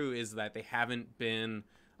totally true, is that they haven't been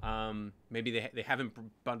maybe they haven't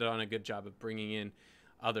done a good job of bringing in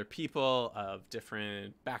other people of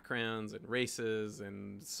different backgrounds and races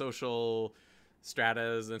and social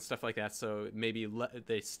stratas and stuff like that. So maybe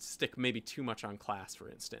they stick maybe too much on class, for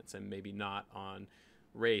instance, and maybe not on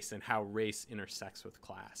race and how race intersects with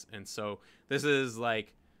class. And so this is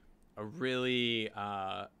like a really,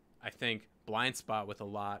 I think, blind spot with a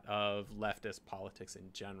lot of leftist politics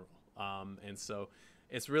in general. And so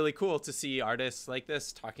it's really cool to see artists like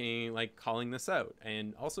this talking, like calling this out,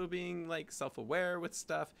 and also being like self-aware with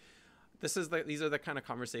stuff. These are the kind of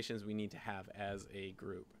conversations we need to have as a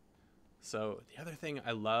group. So the other thing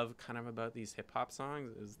I love kind of about these hip hop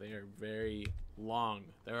songs is they are very long.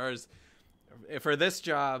 For this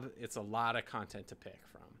job, it's a lot of content to pick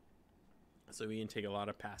from. So we can take a lot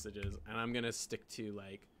of passages, and I'm going to stick to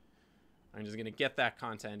like, I'm just going to get that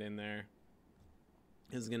content in there.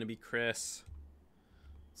 This is going to be Chris.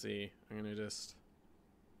 Let's see, I'm going to just,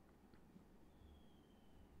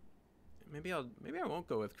 maybe I won't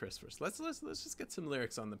go with Chris first. Let's just get some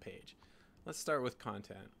lyrics on the page. Let's start with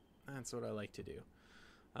content. That's what I like to do.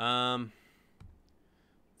 Let's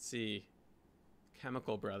see.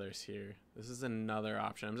 Chemical Brothers here. This is another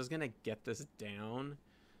option. I'm just going to get this down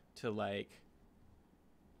to like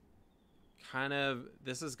kind of,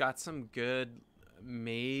 this has got some good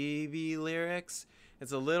maybe lyrics.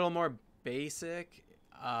 It's a little more basic,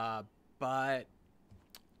 but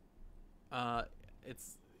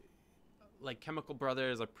it's like Chemical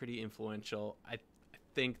Brothers are pretty influential. I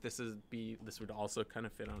think this would also kind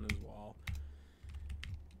of fit on his wall.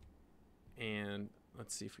 And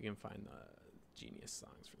let's see if we can find the Genius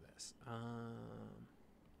songs for this.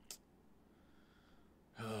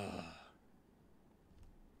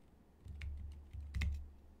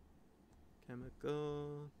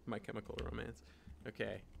 My Chemical Romance.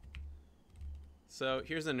 Okay. So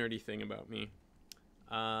here's a nerdy thing about me.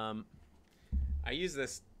 I use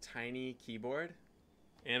this tiny keyboard,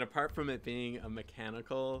 and apart from it being a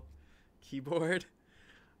mechanical keyboard,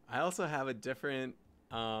 I also have a different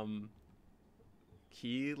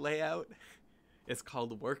key layout. It's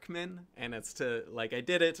called Workman, and it's to like, I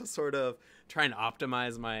did it to sort of try and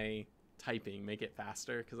optimize my typing, make it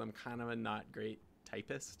faster, because I'm kind of a not great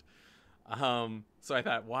typist. So I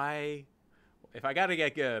thought, why, if I gotta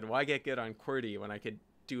get good, why get good on QWERTY when I could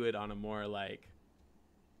do it on a more like,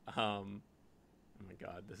 oh my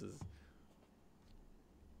god, this is,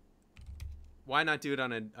 why not do it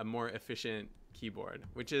on a more efficient keyboard,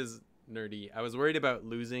 which is nerdy. I was worried about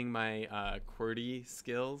losing my QWERTY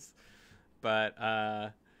skills, but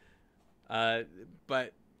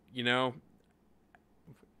you know,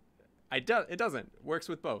 it doesn't. It works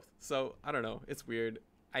with both. So I don't know. It's weird.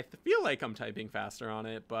 I feel like I'm typing faster on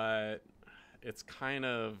it, but it's kind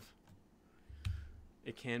of,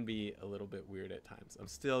 it can be a little bit weird at times. I'm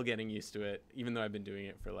still getting used to it, even though I've been doing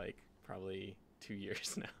it for like probably 2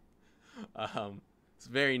 years now. It's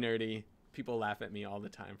very nerdy. People laugh at me all the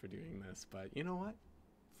time for doing this, but you know what?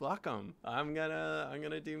 Fuck them. I'm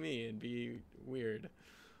gonna do me and be weird.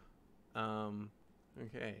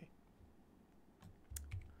 Okay.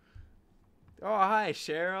 Oh, hi,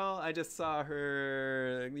 Cheryl. I just saw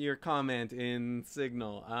your comment in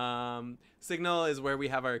Signal. Signal is where we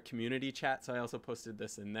have our community chat, so I also posted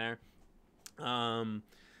this in there.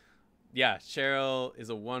 Yeah, Cheryl is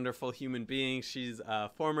a wonderful human being. She's a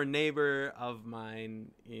former neighbor of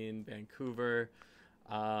mine in Vancouver.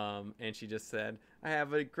 And she just said, I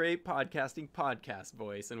have a great podcast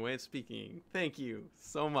voice and way of speaking. Thank you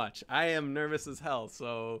so much. I am nervous as hell,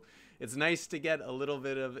 so it's nice to get a little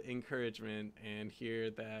bit of encouragement and hear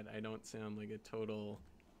that I don't sound like a total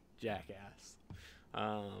jackass.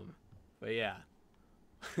 But yeah,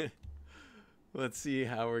 let's see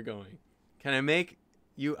how we're going. Can I make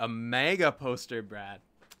you a mega poster, Brad?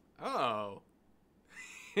 Oh,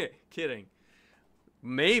 kidding.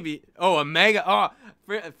 Maybe. Oh, a mega. Oh,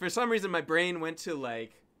 for some reason my brain went to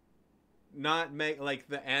like, not like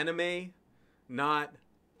the anime, not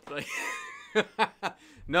like.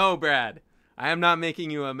 No, Brad. I am not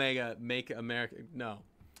making you a mega make America. No.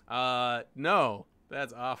 No.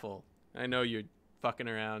 That's awful. I know you're fucking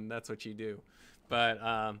around. That's what you do. But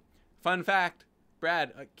fun fact,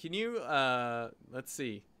 Brad, can you let's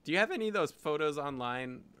see. Do you have any of those photos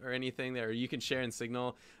online or anything there you can share in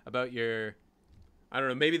Signal about your, I don't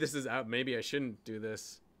know, maybe this is out, maybe I shouldn't do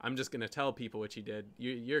this. I'm just going to tell people what you did.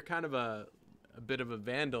 You're kind of a bit of a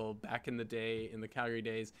vandal back in the day, in the Calgary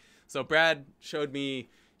days. So Brad showed me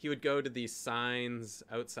he would go to these signs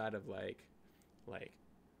outside of like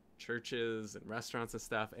churches and restaurants and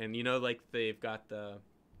stuff. And you know, like they've got the,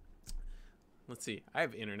 let's see, I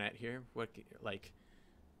have internet here. What, like,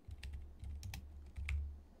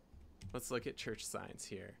 let's look at church signs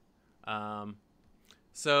here.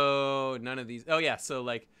 So none of these, oh yeah. So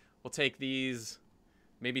like we'll take these,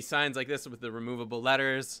 maybe signs like this with the removable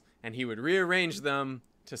letters, and he would rearrange them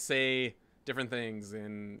to say different things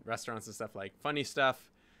in restaurants and stuff, like funny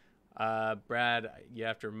stuff. Brad, you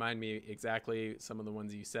have to remind me exactly some of the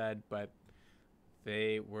ones you said, but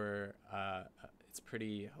they were, it's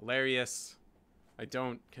pretty hilarious. I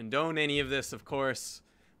don't condone any of this, of course,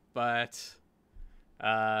 but,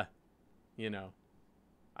 you know,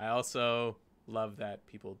 I also love that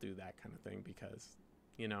people do that kind of thing because,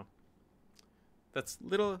 you know, that's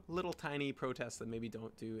little tiny protests that maybe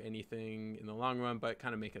don't do anything in the long run, but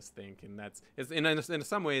kind of make us think. And that's, in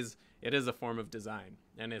some ways, it is a form of design,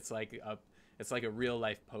 and it's like a real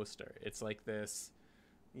life poster. It's like this,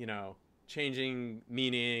 you know, changing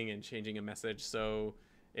meaning and changing a message. So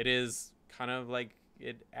it is kind of like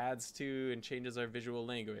it adds to and changes our visual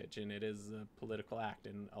language, and it is a political act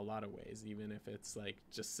in a lot of ways, even if it's like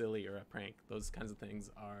just silly or a prank. Those kinds of things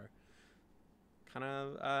are kind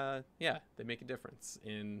of, yeah, they make a difference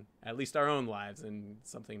in at least our own lives and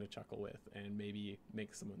something to chuckle with and maybe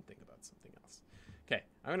make someone think about something else. Okay,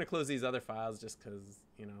 I'm going to close these other files just because,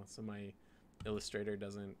 you know, so my Illustrator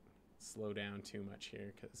doesn't slow down too much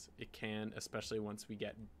here, because it can, especially once we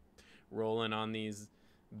get rolling on these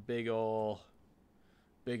big ol'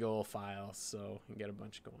 files. So you can get a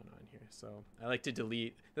bunch going on here. So I like to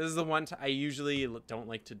delete. This is the one I usually don't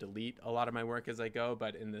like to delete a lot of my work as I go,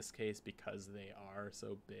 but in this case, because they are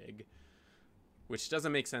so big, which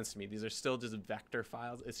doesn't make sense to me. These are still just vector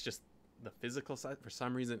files. It's just the physical side. For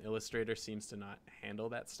some reason, Illustrator seems to not handle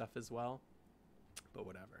that stuff as well, but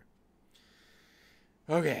whatever.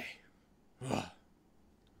 Okay.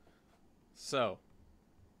 So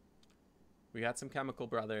we got some Chemical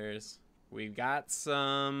Brothers. We've got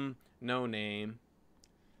some No Name.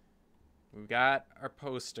 We've got our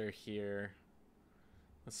poster here.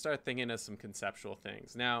 Let's start thinking of some conceptual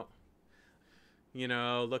things. Now, you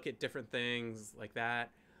know, look at different things like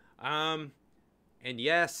that. And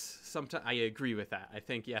yes, sometimes I agree with that. I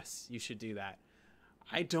think, yes, you should do that.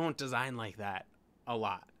 I don't design like that a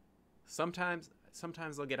lot. Sometimes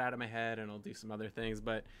sometimes they'll get out of my head and I'll do some other things,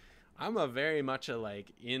 but I'm a very much a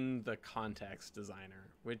like in the context designer,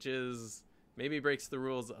 which is maybe breaks the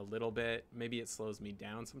rules a little bit. Maybe it slows me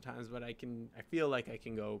down sometimes, but I feel like I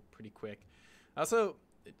can go pretty quick. I also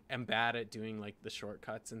am bad at doing like the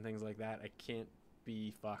shortcuts and things like that. I can't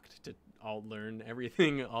be fucked to all learn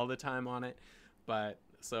everything all the time on it. But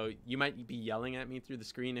so you might be yelling at me through the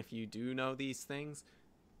screen if you do know these things.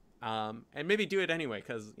 And maybe do it anyway,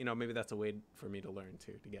 because, you know, maybe that's a way for me to learn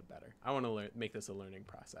too, to get better. I want to make this a learning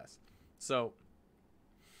process. So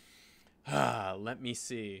let me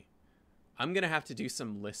see. I'm going to have to do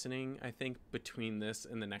some listening, I think, between this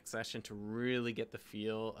and the next session to really get the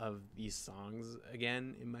feel of these songs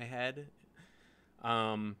again in my head.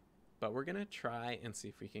 But we're going to try and see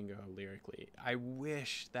if we can go lyrically. I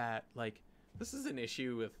wish that, like, this is an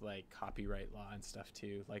issue with, like, copyright law and stuff,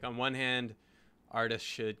 too. Like, on one hand, artists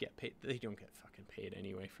should get paid. They don't get fucking paid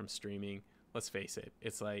anyway from streaming. Let's face it.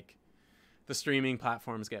 It's like the streaming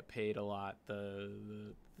platforms get paid a lot.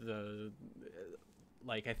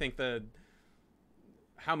 Like, I think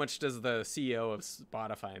how much does the CEO of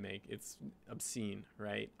Spotify make? It's obscene,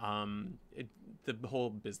 right? The whole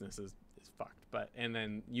business is fucked. And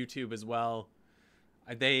then YouTube as well.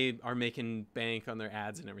 They are making bank on their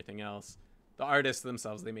ads and everything else. The artists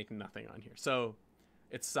themselves, they make nothing on here. So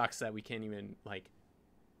it sucks that we can't even like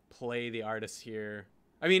play the artists here.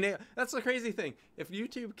 I mean, that's the crazy thing. If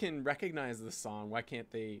YouTube can recognize the song, why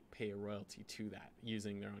can't they pay a royalty to that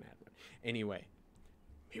using their own ad? Anyway,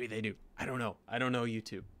 maybe they do. I don't know. I don't know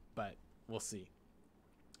YouTube, but we'll see.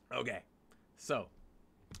 Okay, so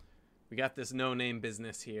we got this no-name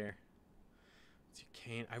business here.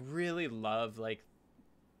 I really love like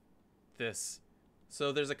this.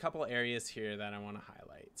 So there's a couple areas here that I want to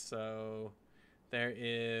highlight. So there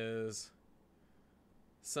is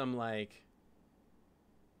some like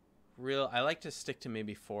I like to stick to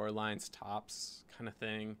maybe 4 lines tops kind of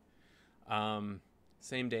thing.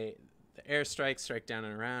 Same day, the air strikes, strike down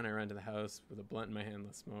and around. I run to the house with a blunt in my hand.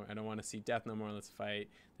 Let's smoke. I don't want to see death no more. Let's fight.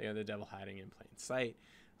 They are the devil hiding in plain sight.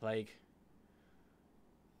 Like,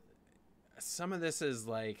 some of this is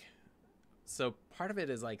like, so part of it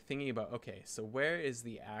is like thinking about, okay, so where is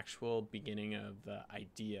the actual beginning of the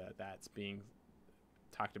idea that's being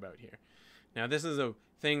talked about here? Now, this is a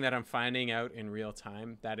thing that I'm finding out in real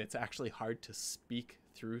time, that it's actually hard to speak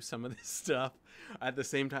through some of this stuff at the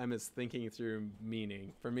same time as thinking through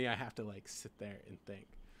meaning. For me, I have to like sit there and think.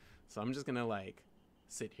 So I'm just gonna like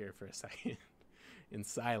sit here for a second in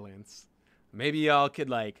silence. Maybe y'all could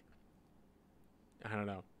like, I don't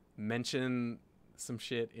know, mention some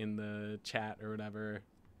shit in the chat or whatever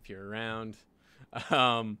if you're around.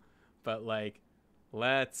 But like,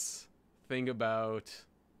 let's think about,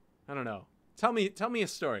 I don't know. Tell me a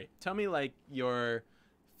story. Tell me like your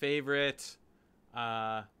favorite,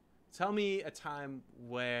 tell me a time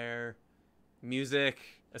where music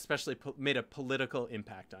especially made a political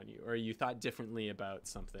impact on you, or you thought differently about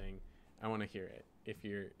something. I want to hear it if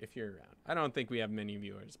you're around. I don't think we have many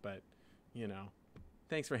viewers, but you know,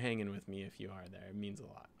 thanks for hanging with me if you are there. It means a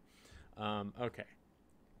lot. Okay.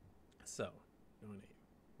 So, no name.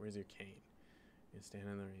 Where's your cane? You stand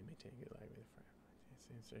in the rain, maintain good light with a fire.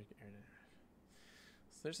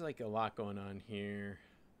 So there's like a lot going on here.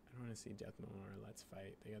 I don't want to see death no more. Let's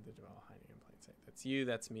fight. They got the devil hiding in plain sight. That's you.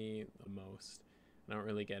 That's me. The most. I don't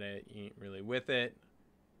really get it. You ain't really with it.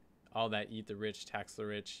 All that eat the rich, tax the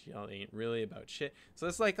rich. Y'all ain't really about shit. So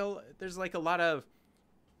it's like there's like a lot of.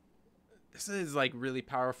 This is like really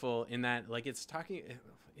powerful in that like it's talking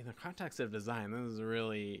in the context of design. This is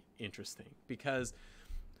really interesting because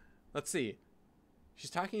let's see.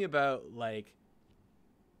 She's talking about like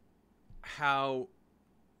how,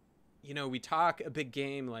 you know, we talk a big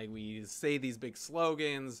game, like we say these big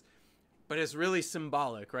slogans, but it's really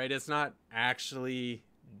symbolic, right? It's not actually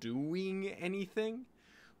doing anything,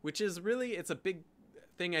 which is really, it's a big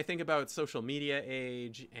thing I think about social media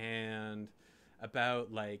age and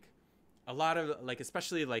about like a lot of like,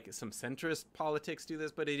 especially like some centrist politics do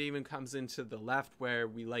this, but it even comes into the left where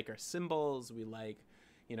we like our symbols. We like,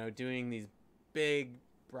 you know, doing these big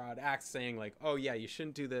broad acts saying like, oh yeah, you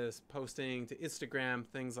shouldn't do this, posting to Instagram,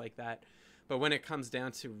 things like that. But when it comes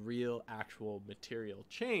down to real actual material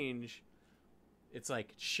change, it's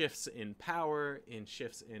like shifts in power and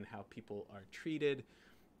shifts in how people are treated.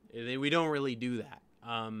 We don't really do that.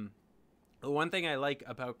 The one thing I like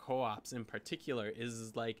about co-ops in particular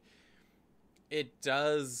is like, it's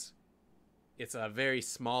a very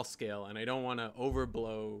small scale, and I don't want to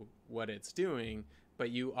overblow what it's doing, but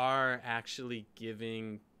you are actually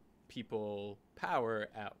giving people power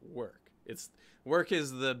at work. Work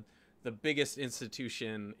is the the biggest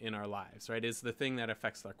institution in our lives, right? Is the thing that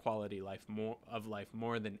affects our quality of life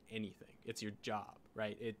more than anything. It's your job,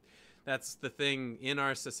 right? That's the thing in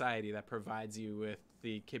our society that provides you with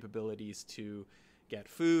the capabilities to get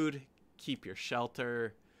food, keep your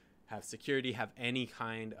shelter, have security, have any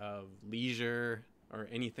kind of leisure or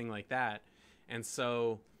anything like that. And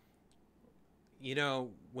so, you know,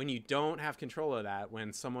 when you don't have control of that,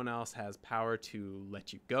 when someone else has power to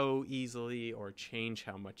let you go easily or change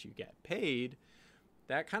how much you get paid,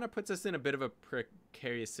 that kind of puts us in a bit of a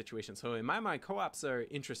precarious situation. So in my mind, co-ops are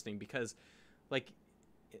interesting because like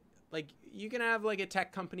you can have like a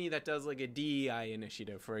tech company that does like a DEI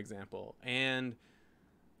initiative, for example, and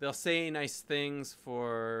they'll say nice things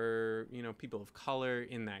for, you know, people of color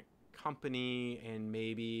in that company, and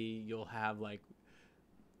maybe you'll have like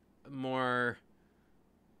more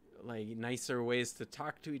like nicer ways to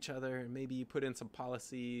talk to each other, and maybe you put in some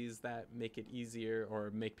policies that make it easier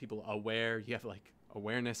or make people aware. You have like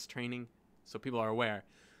awareness training so people are aware,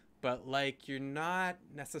 but like you're not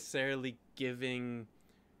necessarily giving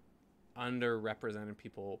underrepresented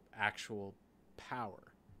people actual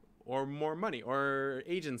power or more money or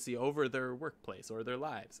agency over their workplace or their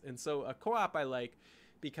lives. And so a co-op I like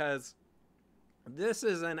because this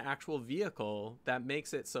is an actual vehicle that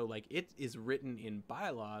makes it so like it is written in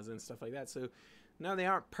bylaws and stuff like that. So no, they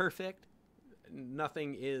aren't perfect,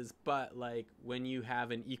 nothing is, but like when you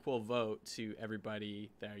have an equal vote to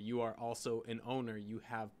everybody there, you are also an owner, you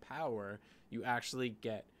have power, you actually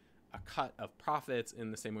get a cut of profits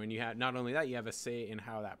in the same way. And you have, not only that, you have a say in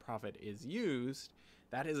how that profit is used.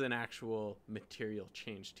 That is an actual material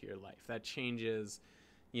change to your life. That changes,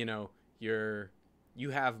 you know, you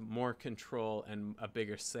have more control and a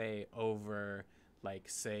bigger say over, like,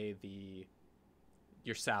 say,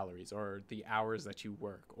 your salaries or the hours that you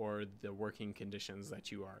work or the working conditions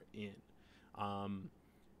that you are in.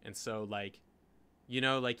 And so, like, you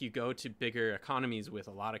know, like you go to bigger economies with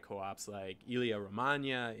a lot of co-ops like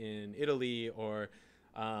Emilia-Romagna in Italy, or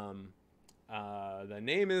the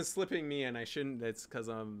name is slipping me and I shouldn't, it's because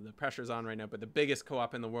the pressure's on right now, but the biggest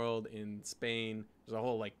co-op in the world in Spain, there's a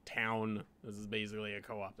whole like town, this is basically a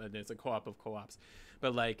co-op, and it's a co-op of co-ops.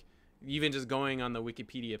 But like even just going on the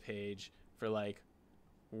Wikipedia page for like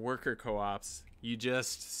worker co-ops, you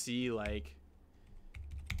just see like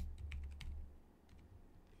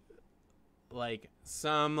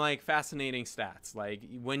some like fascinating stats. Like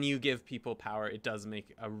when you give people power, it does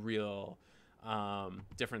make a real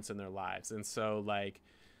difference in their lives. And so like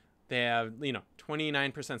they have, you know,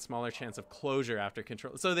 29% smaller chance of closure after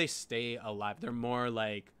control, so they stay alive. They're more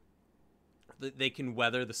like they can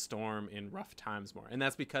weather the storm in rough times more. And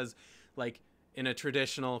that's because like in a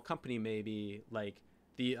traditional company, maybe like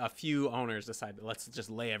a few owners decide, let's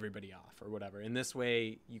just lay everybody off or whatever. In this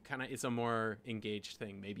way, you kind of, it's a more engaged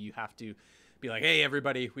thing. Maybe you have to be like, hey,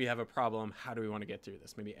 everybody, we have a problem. How do we want to get through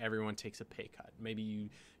this? Maybe everyone takes a pay cut. Maybe you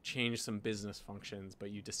change some business functions,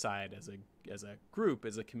 but you decide as a group,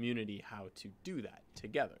 as a community, how to do that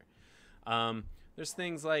together. There's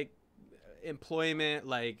things like employment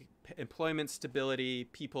stability.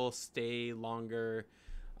 People stay longer.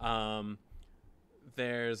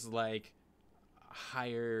 There's like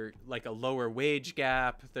higher, like a lower wage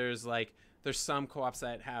gap. There's some co-ops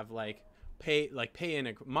that have like pay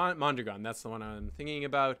in Mondragon, that's the one I'm thinking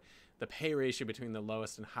about. The pay ratio between the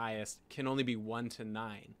lowest and highest can only be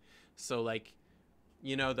 1-9. So like,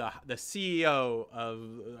 you know, the CEO of,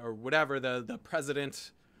 or whatever, the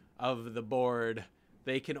president of the board,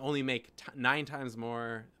 they can only make 9 times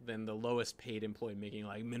more than the lowest paid employee making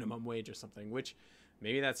like minimum wage or something, which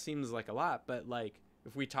maybe that seems like a lot, but like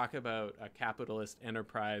if we talk about a capitalist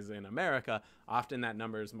enterprise in America, often that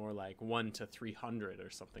number is more like 1 to 300 or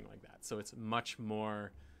something like that. So it's much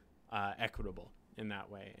more equitable in that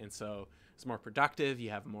way. And so it's more productive. You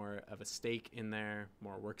have more of a stake in there,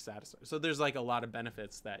 more work satisfied. So there's like a lot of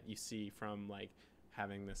benefits that you see from like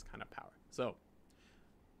having this kind of power. So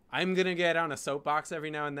I'm going to get on a soapbox every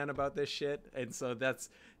now and then about this shit. And so that's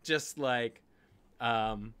just like,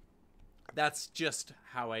 that's just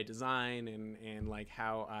how I design and like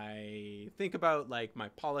how I think about like my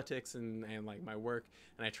politics and like my work.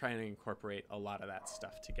 And I try and incorporate a lot of that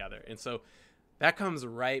stuff together. And so that comes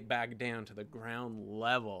right back down to the ground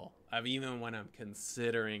level of even when I'm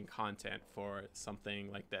considering content for something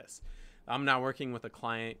like this. I'm not working with a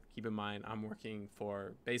client. Keep in mind, I'm working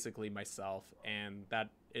for basically myself, and that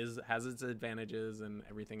has its advantages and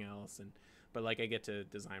everything else. But like I get to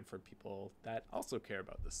design for people that also care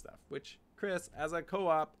about this stuff, which Chris, as a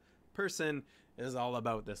co-op person, is all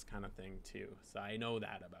about this kind of thing too. So I know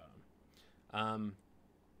that about him.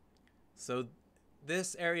 So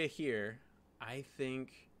this area here, I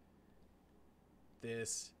think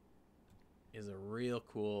this is a real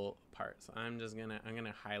cool part. So I'm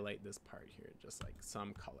gonna highlight this part here, just like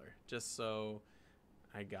some color, just so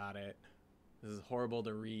I got it. This is horrible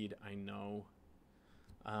to read, I know.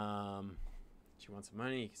 She wants some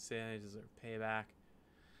money. You can say I deserve payback.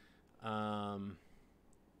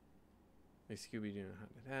 Like Scooby-Doo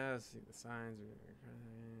haunted house. See the signs.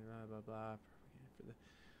 Blah blah blah.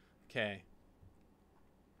 Okay.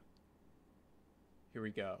 Here we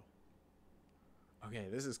go. Okay,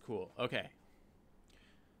 this is cool. Okay.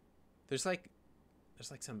 There's like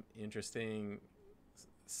some interesting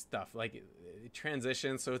stuff, like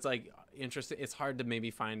transition. So it's like interesting. It's hard to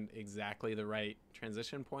maybe find exactly the right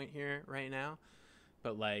transition point here right now,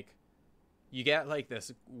 but like you get like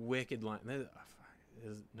this wicked line. This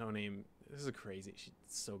is noname. This is crazy. She's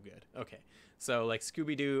so good. Okay, so like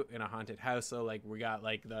Scooby-Doo in a haunted house. So like we got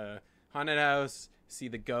like the haunted house. See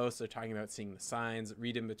the ghosts. They're talking about seeing the signs.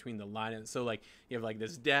 Read in between the lines. So like you have like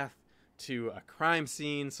this death to a crime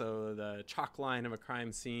scene. So the chalk line of a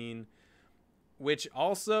crime scene, which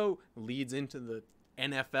also leads into the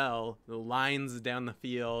NFL, the lines down the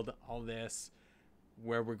field, all this,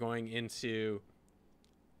 where we're going into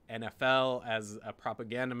NFL as a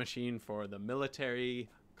propaganda machine for the military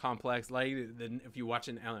complex. Like if you watch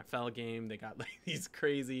an NFL game, they got like these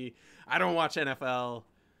crazy, I don't watch NFL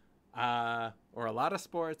or a lot of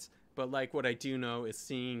sports, but like what I do know is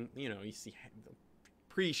seeing, you see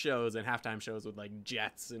pre-shows and halftime shows with like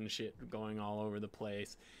jets and shit going all over the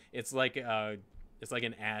place. It's like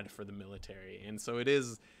an ad for the military, and so it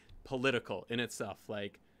is political in itself.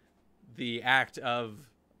 Like the act of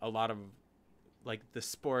a lot of like the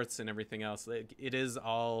sports and everything else, like it's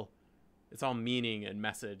all meaning and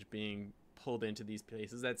message being pulled into these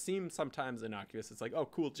places that seem sometimes innocuous. It's like, oh,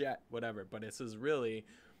 cool jet, whatever, but this is really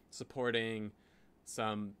supporting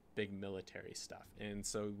some big military stuff. And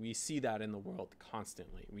so we see that in the world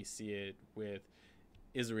constantly. We see it with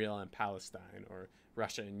Israel and Palestine, or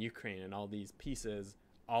Russia and Ukraine, and all these pieces.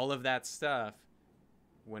 All of that stuff,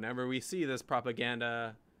 whenever we see this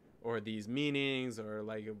propaganda or these meanings or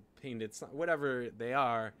like painted, whatever they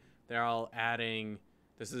are, they're all adding,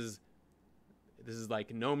 this is like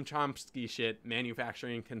Noam Chomsky shit,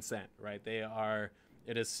 manufacturing consent, right?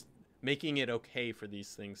 It is making it okay for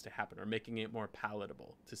these things to happen, or making it more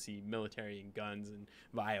palatable to see military and guns and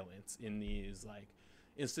violence in these like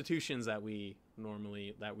institutions that we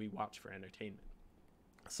watch for entertainment.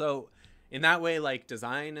 So in that way, like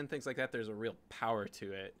design and things like that, there's a real power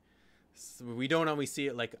to it. So we don't always see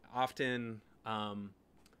it like often.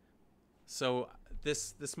 So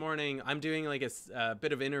this morning I'm doing like a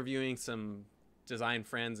bit of interviewing some design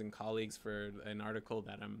friends and colleagues for an article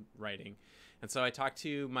that I'm writing. And so I talked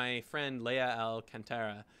to my friend Leia El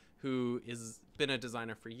Cantera, who has been a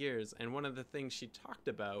designer for years. And one of the things she talked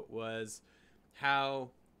about was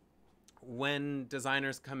how when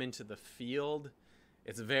designers come into the field,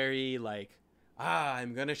 it's very like,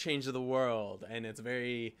 I'm going to change the world. And it's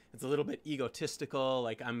a little bit egotistical.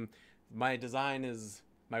 Like my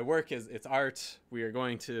work is, it's art. It's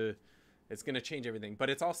going to change everything.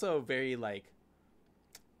 But it's also very like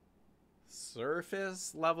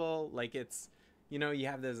surface level. Like it's, you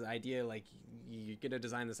have this idea like you're going to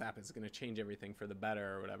design this app, it's going to change everything for the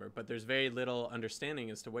better or whatever, but there's very little understanding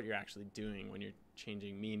as to what you're actually doing when you're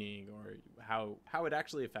changing meaning or how it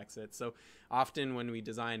actually affects it. So often when we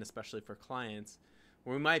design, especially for clients,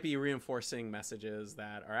 we might be reinforcing messages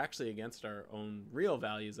that are actually against our own real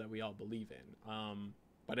values that we all believe in,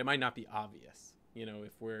 but it might not be obvious.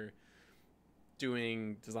 If we're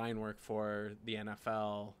doing design work for the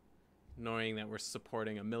NFL, knowing that we're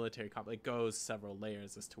supporting a military complex, it goes several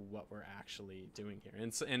layers as to what we're actually doing here.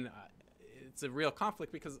 And it's a real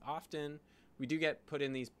conflict because often we do get put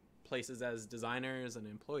in these places as designers and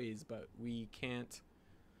employees, but we can't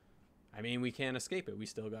escape it. We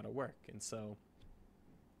still got to work. And so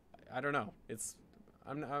I don't know.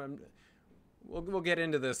 We'll get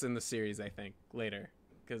into this in the series, I think, later,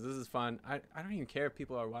 because this is fun. I don't even care if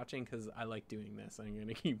people are watching because I like doing this. I'm going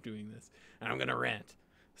to keep doing this and I'm going to rant.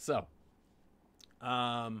 So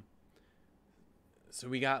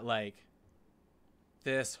we got like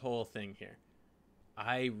this whole thing here.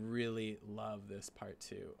 I really love this part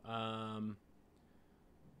too.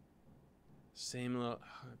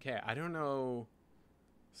 Okay, I don't know.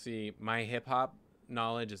 See, my hip hop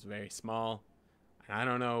knowledge is very small, and I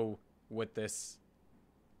don't know what this.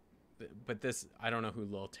 But I don't know who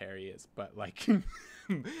Lil Terry is. But like,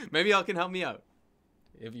 maybe y'all can help me out.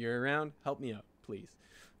 If you're around, help me out, please.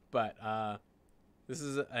 But this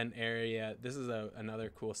is an area. This is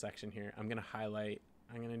another cool section here. I'm gonna highlight.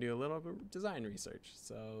 I'm gonna do a little bit of design research.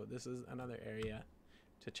 So this is another area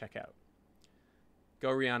to check out. Go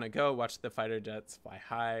Rihanna go, watch the fighter jets fly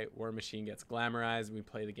high. War Machine gets glamorized. We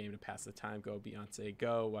play the game to pass the time. Go Beyonce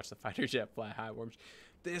go, watch the fighter jet fly high. War Machine.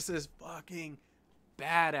 This is fucking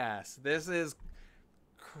badass. This is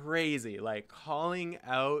crazy. Like, calling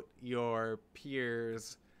out your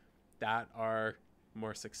peers that are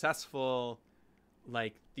more successful,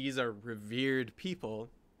 like, these are revered people,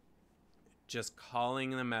 just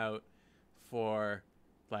calling them out for,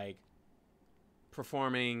 like,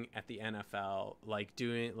 performing at the NFL, like,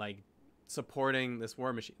 doing, like, supporting this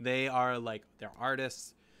War Machine. They are, like, they're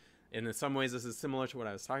artists, and in some ways this is similar to what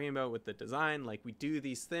I was talking about with the design. Like, we do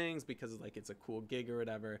these things because, like, it's a cool gig or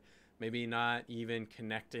whatever, maybe not even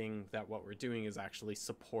connecting that what we're doing is actually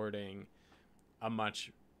supporting a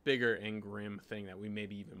much bigger and grim thing that we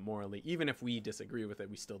maybe even morally, even if we disagree with it,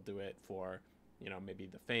 we still do it for, you know, maybe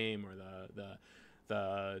the fame or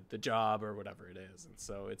the job or whatever it is. And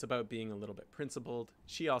so it's about being a little bit principled.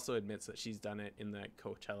 She also admits that she's done it in that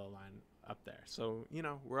Coachella line up there. So, you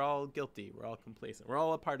know, we're all guilty. We're all complacent. We're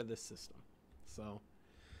all a part of this system. So,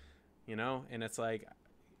 you know, and it's like,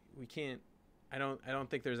 we can't, I don't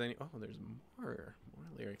think there's any, oh, there's more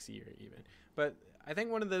lyrics here even. But I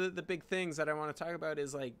think one of the big things that I want to talk about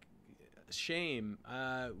is, like, shame.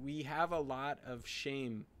 We have a lot of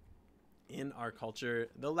shame in our culture.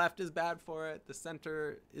 The left is bad for it. The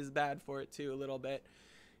center is bad for it too, a little bit.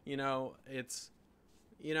 You know, it's,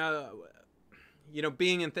 you know,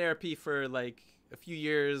 being in therapy for, like, a few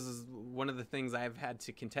years, one of the things I've had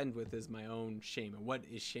to contend with is my own shame. And what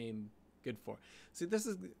is shame good for? See, these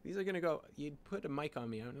are going to go, you'd put a mic on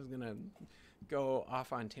me, I'm just going to go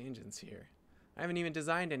off on tangents here. I haven't even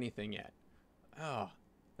designed anything yet. Oh,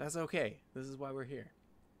 that's okay. This is why we're here.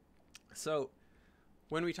 So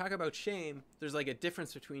when we talk about shame, there's, like, a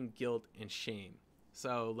difference between guilt and shame.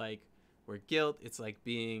 So, like, where guilt, it's like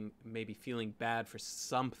maybe feeling bad for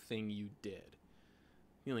something you did.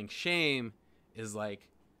 Feeling shame is like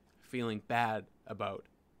feeling bad about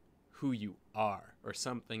who you are or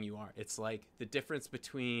something you are. It's like the difference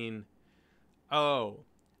between, oh,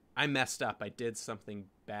 I messed up, I did something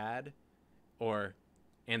bad,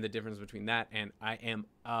 and the difference between that and I am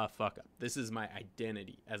a fuck up. This is my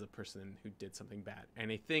identity as a person who did something bad.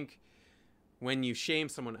 And I think when you shame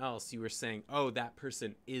someone else, you were saying, oh, that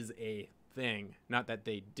person is a thing, not that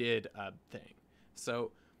they did a thing.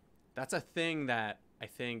 So that's a thing that I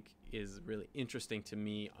think is really interesting to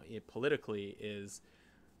me politically, is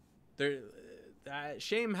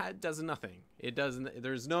shame does nothing. It doesn't,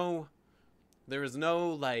 there is no,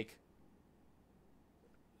 like,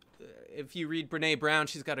 if you read Brene Brown,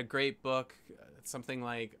 she's got a great book, something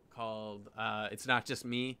like called It's Not Just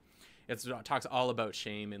Me. It talks all about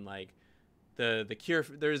shame and, like, the cure.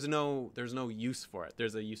 There's no use for it.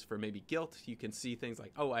 There's a use for maybe guilt. You can see things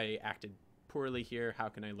like, oh, I acted poorly here. How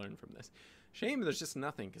can I learn from this? Shame, there's just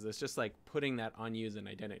nothing, because it's just like putting that on you as an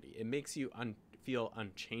identity. It makes you feel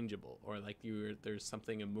unchangeable, or like there's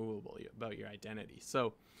something immovable about your identity.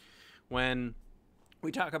 So when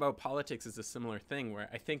we talk about politics, it's a similar thing, where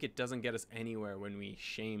I think it doesn't get us anywhere when we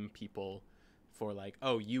shame people for, like,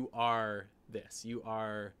 oh, you are this, you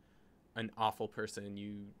are an awful person,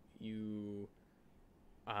 you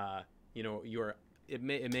know, you're, it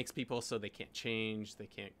makes people so they can't change, they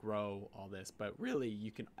can't grow, all this. But really, you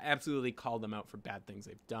can absolutely call them out for bad things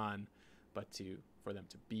they've done, but for them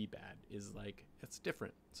to be bad is, like, it's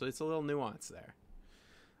different. So it's a little nuance there.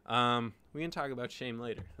 We can talk about shame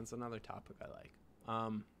later. That's another topic I like.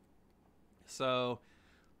 So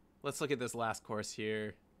let's look at this last course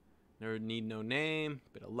here. Never need no name,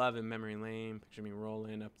 bit of love in memory lane. Picture me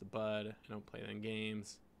rolling up the bud. I don't play them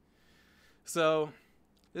games. So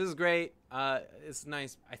this is great. It's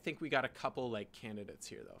nice. I think we got a couple, like, candidates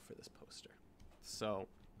here though for this poster. So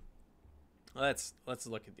let's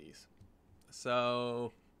look at these.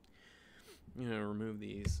 So I'm gonna remove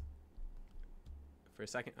these for a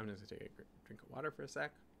second. I'm just gonna take a drink of water for a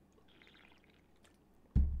sec.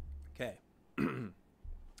 Okay.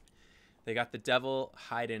 They got the devil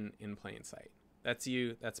hiding in plain sight. That's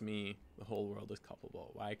you. That's me. The whole world is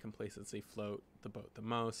culpable. Why complacency float the boat the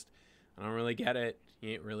most? I don't really get it.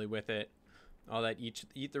 You ain't really with it. All that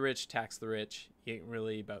eat the rich, tax the rich. You ain't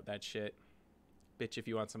really about that shit. Bitch, if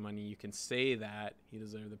you want some money, you can say that. You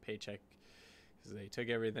deserve the paycheck because they took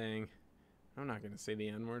everything. I'm not going to say the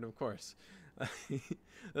N-word, of course.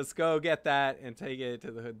 Let's go get that and take it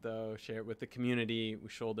to the hood, though. Share it with the community. We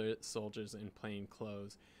shoulder soldiers in plain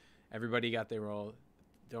clothes. Everybody got their role.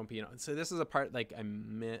 Don't be, so this is a part, like,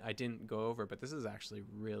 I didn't go over, but this is actually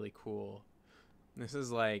really cool. This is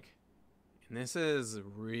like, and this is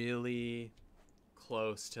really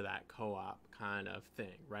close to that co-op kind of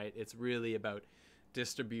thing, right? It's really about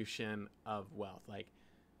distribution of wealth. Like,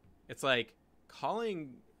 it's like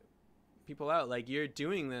calling people out, like, you're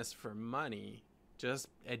doing this for money. Just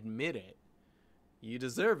admit it. You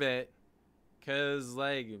deserve it, because,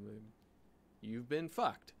 like, you've been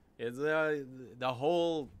fucked. It's the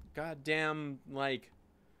whole goddamn, like,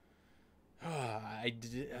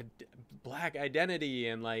 black identity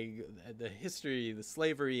and, like, the history, the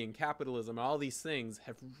slavery and capitalism, all these things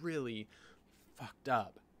have really fucked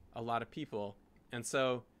up a lot of people. And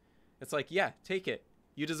so it's like, yeah, take it.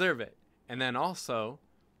 You deserve it. And then also,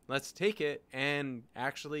 let's take it and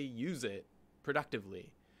actually use it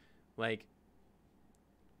productively. Like,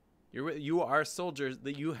 you are soldiers,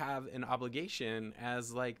 that you have an obligation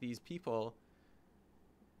as, like, these people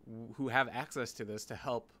who have access to this to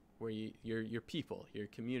help where your people, your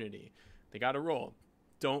community. They got a role.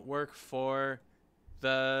 Don't work for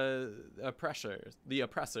the oppressors.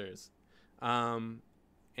 And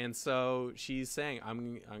so she's saying,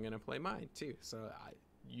 I'm gonna play mine too. So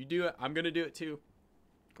you do it, I'm gonna do it too.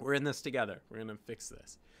 We're in this together. We're gonna fix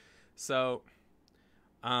this. So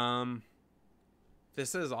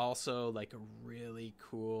this is also, like, a really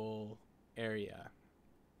cool area.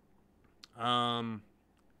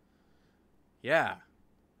 Yeah,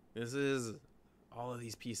 this is, all of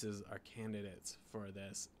these pieces are candidates for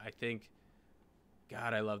this. I think,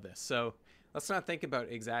 God, I love this. So let's not think about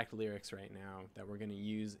exact lyrics right now that we're going to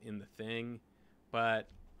use in the thing. But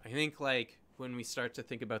I think, like, when we start to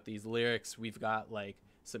think about these lyrics, we've got, like,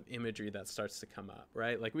 some imagery that starts to come up,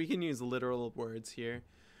 right? Like, we can use literal words here.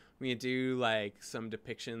 We can do, like, some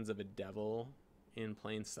depictions of a devil in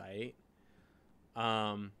plain sight.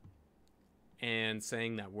 And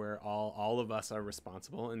saying that we're all of us are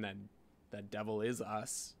responsible, and that devil is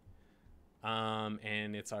us.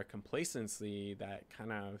 And it's our complacency that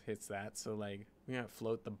kind of hits that. So, like, we gotta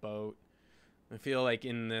float the boat. I feel like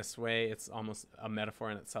in this way, it's almost a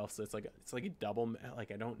metaphor in itself. So it's like a double,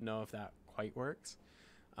 like, I don't know if that quite works.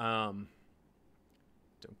 Don't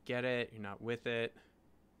get it. You're not with it.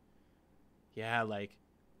 Yeah. Like,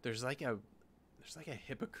 there's like a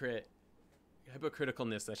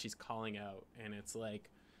hypocriticalness that she's calling out, and it's like,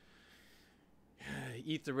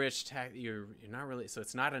 eat the rich, you're not really, so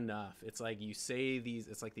it's not enough. It's like you say these,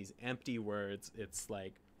 it's like these empty words. It's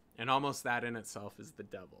like, and almost that in itself is the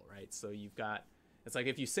devil, right? So you've got, it's like,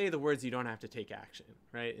 if you say the words, you don't have to take action,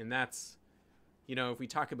 right? And that's, you know, if we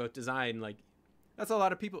talk about design, like, that's a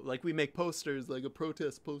lot of people, like, we make posters, like a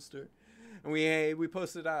protest poster, and we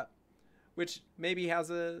post it up, which maybe has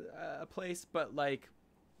a place, but, like,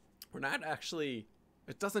 we're not actually,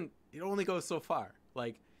 it only goes so far.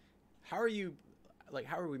 Like, how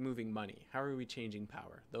are we moving money? How are we changing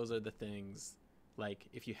power? Those are the things. Like,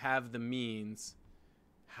 if you have the means,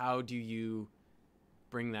 how do you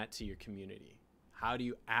bring that to your community? How do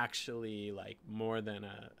you actually, like, more than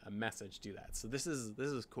a message, do that? So this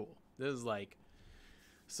is cool. This is like,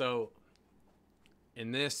 so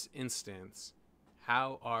in this instance,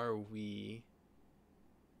 how are we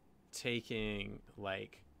taking,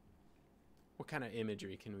 like, what kind of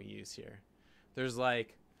imagery can we use here? There's,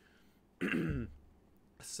 like,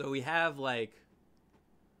 so we have, like,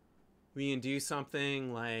 we can do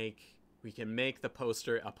something like, we can make the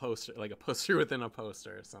poster a poster, like a poster within a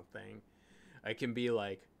poster or something. It can be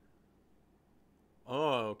like,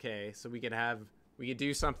 oh, okay, so we could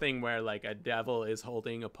do something where, like, a devil is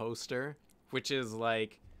holding a poster, which is,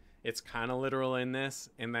 like, it's kind of literal in this,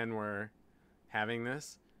 and then we're having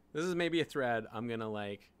this. This is maybe a thread. I'm gonna,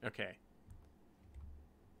 like, okay.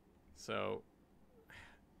 So,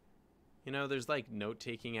 you know, there's, like,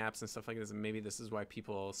 note-taking apps and stuff like this, and maybe this is why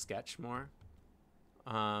people sketch more.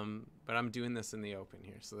 But I'm doing this in the open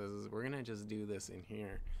here. So we're gonna just do this in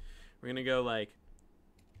here. We're gonna go, like,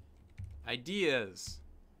 ideas.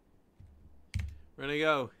 We're gonna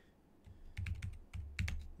go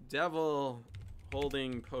devil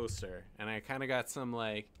holding poster, and I kind of got some,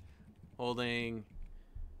 like, holding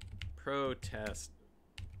protest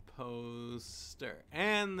poster.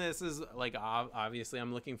 And this is, like, obviously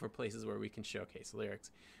I'm looking for places where we can showcase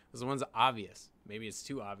lyrics. This one's obvious. Maybe it's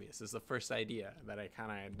too obvious. This is the first idea that I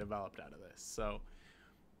kind of developed out of this. So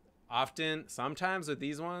sometimes with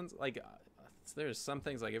these ones, like, there's some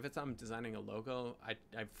things, like, if I'm designing a logo,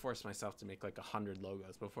 I force myself to make, like, 100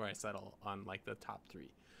 logos before I settle on, like, the top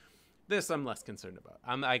 3. This I'm less concerned about.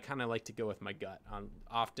 I kind of like to go with my gut.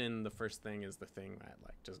 Often the first thing is the thing that,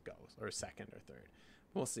 like, just goes, or second or third.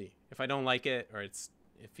 We'll see. If I don't like it, or it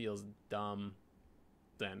feels dumb,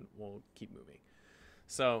 then we'll keep moving.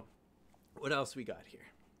 So what else we got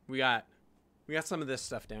here? We got some of this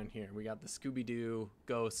stuff down here. We got the Scooby-Doo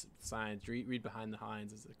ghost signs. Read behind the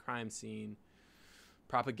lines is a crime scene.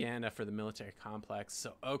 propaganda for the military complex.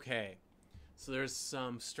 So, okay. So there's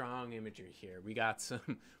some strong imagery here. We got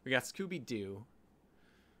Scooby-Doo,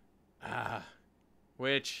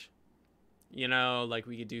 which, you know, like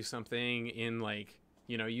we could do something in like,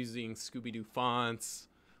 you know, using Scooby-Doo fonts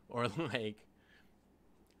or like,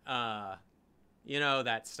 you know,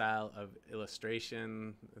 that style of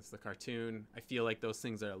illustration. It's the cartoon. I feel like those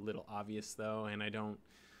things are a little obvious though, and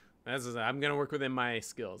I'm gonna work within my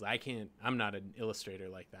skills. I'm not an illustrator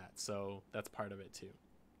like that, so that's part of it too.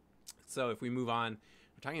 So if we move on,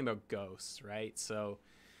 we're talking about ghosts, right? So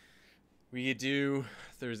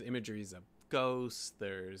there's imageries of ghosts,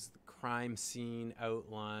 there's the crime scene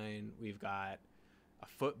outline, we've got a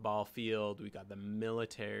football field, we've got the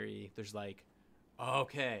military. There's like,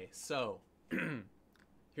 okay, so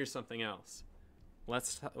here's something else.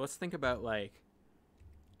 Let's think about like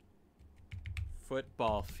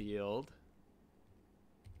football field,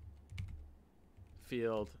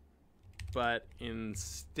 but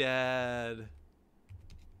instead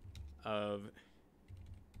of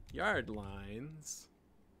yard lines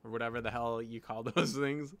or whatever the hell you call those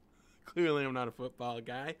things, clearly I'm not a football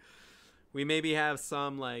guy, we maybe have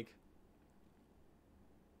some like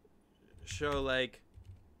show like,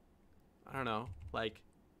 I don't know, like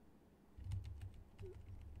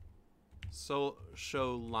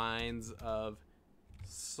show lines of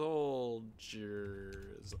soldiers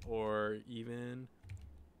or even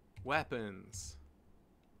weapons.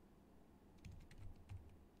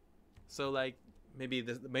 So like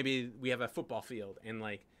maybe we have a football field and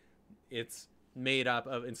like it's made up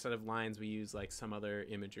of, instead of lines, we use like some other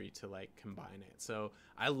imagery to like combine it. So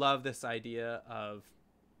I love this idea of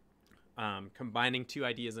combining two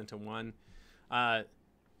ideas into one.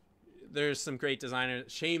 There's some great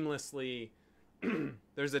designers, shamelessly.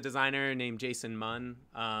 There's a designer named Jason Munn.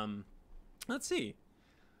 Let's see.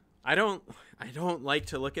 I don't like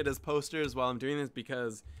to look at his posters while I'm doing this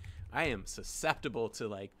because I am susceptible to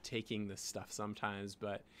like taking this stuff sometimes,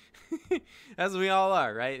 but as we all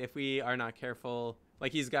are, right? If we are not careful,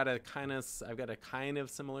 like I've got a kind of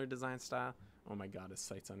similar design style. Oh my God, his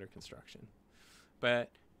site's under construction.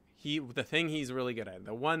 But the thing he's really good at,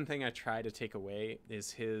 the one thing I try to take away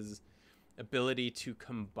is his ability to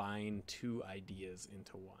combine two ideas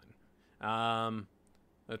into one.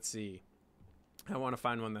 Let's see. I want to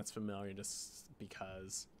find one that's familiar just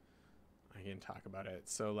because I can talk about it.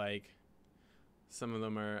 So like some of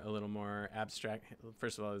them are a little more abstract.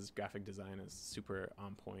 First of all, his graphic design is super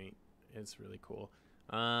on point. It's really cool.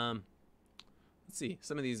 Let's see.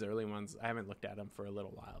 Some of these early ones, I haven't looked at them for a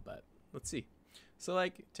little while, but let's see. So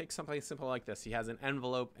like take something simple like this. He has an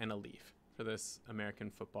envelope and a leaf for this American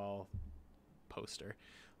football poster.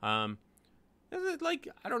 Like,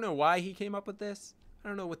 I don't know why he came up with this. I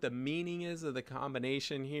don't know what the meaning is of the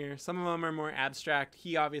combination here. Some of them are more abstract.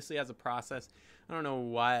 He obviously has a process. I don't know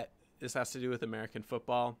what this has to do with American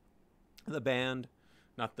football, the band,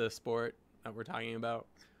 not the sport that we're talking about.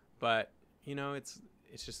 But, you know, it's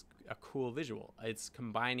just a cool visual. It's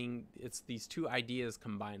these two ideas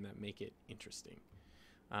combined that make it interesting.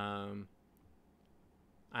 And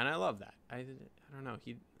I love that. I don't know.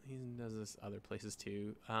 He does this other places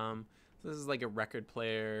too. So this is like a record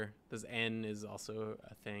player. This N is also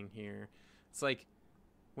a thing here. It's like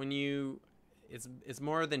when it's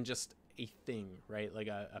more than just a thing, right? Like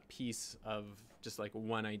a piece of just like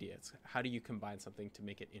one idea. It's how do you combine something to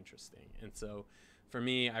make it interesting? And so for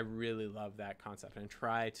me, I really love that concept and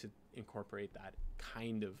try to incorporate that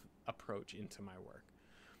kind of approach into my work.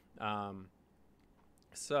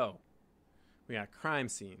 So we got crime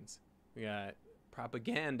scenes, we got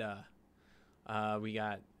propaganda, we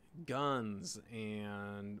got guns,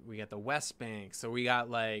 and we got the West Bank. So we got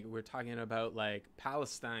like, we're talking about like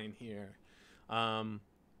Palestine here, how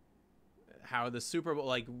the Super Bowl,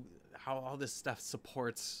 like how all this stuff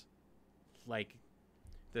supports like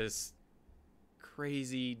this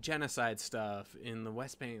crazy genocide stuff in the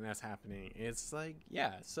West Bank that's happening. It's like,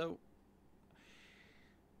 yeah, so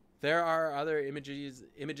there are other images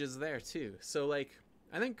there too. So like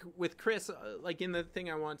I think with Chris, like in the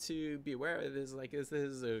thing I want to be aware of is like, this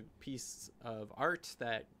is a piece of art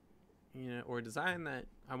that, you know, or design that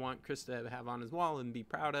I want Chris to have on his wall and be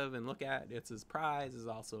proud of and look at. It's his prize, is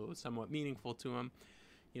also somewhat meaningful to him.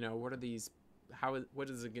 You know, what is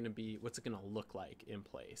it going to be? What's it going to look like in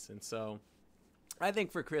place? And so I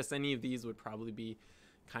think for Chris, any of these would probably be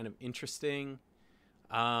kind of interesting.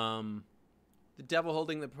 The devil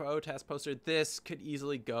holding the protest poster, this could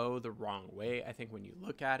easily go the wrong way, I think, when you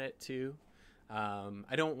look at it too.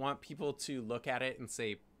 I don't want people to look at it and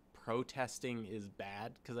say protesting is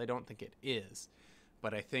bad, because I don't think it is.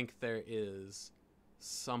 But I think there is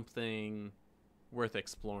something worth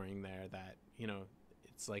exploring there, that, you know,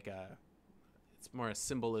 it's like it's more a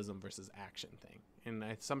symbolism versus action thing. And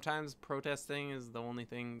sometimes protesting is the only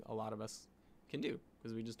thing a lot of us can do,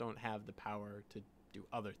 because we just don't have the power to do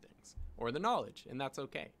other things or the knowledge, and that's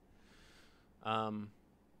okay.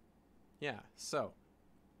 Yeah, so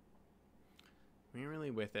we're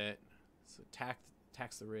really with it. So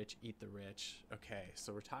tax the rich, eat the rich. Okay,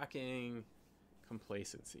 so we're talking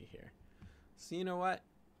complacency here. So you know what?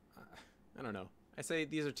 I don't know. I say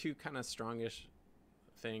these are two kind of strongish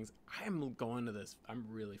things. I'm going to this. I'm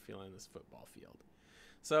really feeling this football field.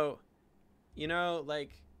 So, you know,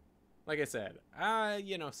 like I said,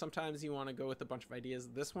 you know, sometimes you want to go with a bunch of ideas.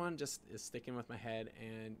 This one just is sticking with my head,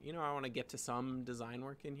 and, you know, I want to get to some design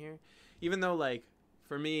work in here. Even though, like,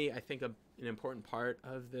 for me, I think an important part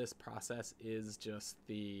of this process is just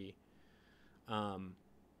the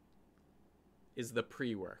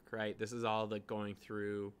pre-work, right? This is all the going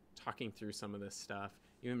through, talking through some of this stuff,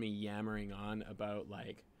 even me yammering on about,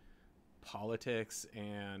 like, politics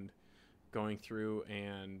and going through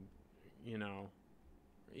and, you know,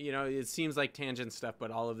 it seems like tangent stuff, but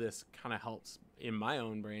all of this kind of helps in my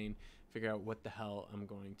own brain figure out what the hell I'm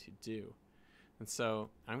going to do. And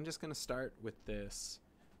so I'm just going to start with this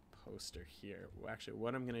poster here. Well, actually,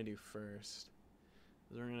 what I'm going to do first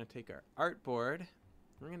is we're going to take our artboard.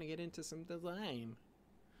 We're going to get into some design.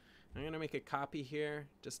 I'm going to make a copy here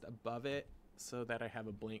just above it so that I have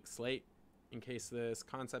a blank slate in case this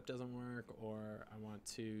concept doesn't work or I want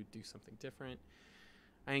to do something different.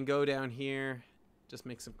 I can go down here, just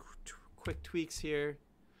make some quick tweaks here.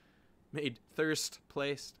 Made third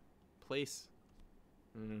place.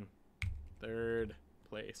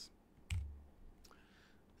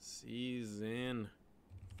 Season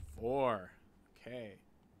 4. Okay.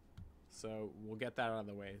 So we'll get that out of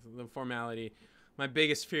the way. So the formality. My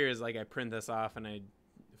biggest fear is, like, I print this off and I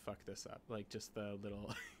fuck this up. Like, just the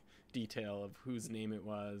little detail of whose name it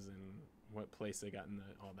was and what place they got in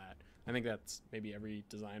all that. I think that's maybe every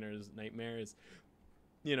designer's nightmare is,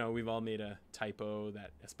 you know, we've all made a typo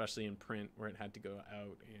that, especially in print, where it had to go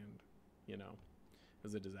out and, you know, it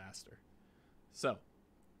was a disaster. So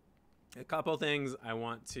a couple things I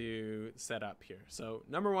want to set up here. So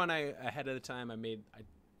number one, ahead of the time I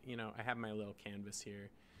have my little canvas here.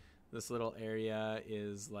 This little area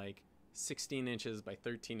is like 16 inches by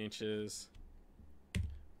 13 inches.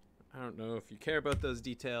 I don't know if you care about those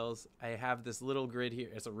details. I have this little grid here.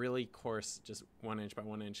 It's a really coarse, just 1 inch by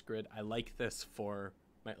 1 inch grid. I like this for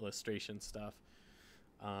my illustration stuff.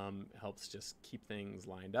 It helps just keep things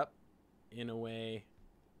lined up in a way.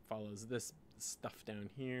 Follows this stuff down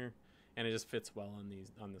here, and it just fits well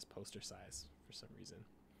on this poster size for some reason.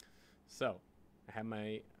 So I have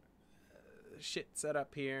my shit set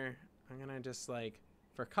up here. I'm gonna just, like,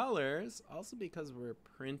 for colors, also because we're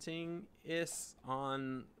printing this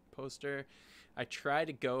on poster, I try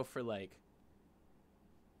to go for, like,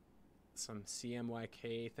 some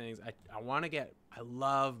CMYK things. I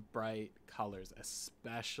love bright colors,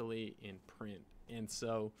 especially in print. And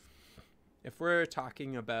so if we're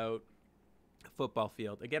talking about a football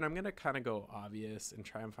field, again, I'm going to kind of go obvious and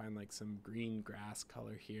try and find, like, some green grass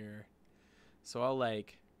color here. So I'll,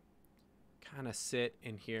 like, kind of sit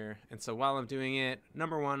in here. And so while I'm doing it,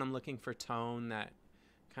 number one, I'm looking for tone that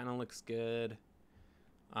kind of looks good.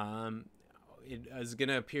 It is going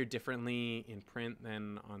to appear differently in print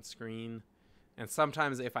than on screen. And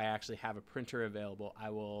sometimes if I actually have a printer available,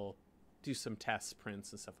 I will do some test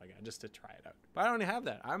prints and stuff like that just to try it out. But I don't have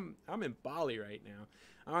that. I'm in Bali right now.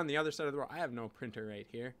 I'm on the other side of the world. I have no printer right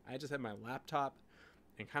here. I just have my laptop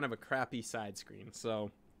and kind of a crappy side screen.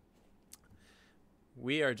 So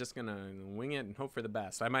we are just going to wing it and hope for the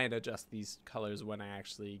best. I might adjust these colors when I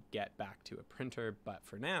actually get back to a printer, but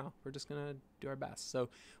for now, we're just going to do our best. So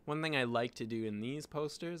one thing I like to do in these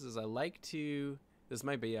posters is this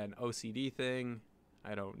might be an OCD thing,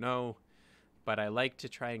 I don't know, but I like to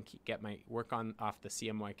try and get my work off the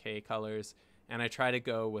CMYK colors, and I try to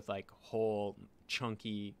go with, like, whole,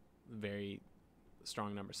 chunky, very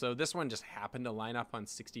strong numbers. So this one just happened to line up on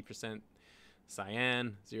 60%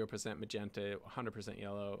 cyan, 0% magenta, 100%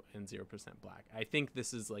 yellow, and 0% black. I think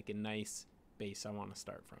this is, like, a nice base I want to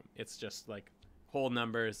start from. It's just, like, whole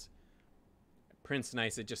numbers. Prints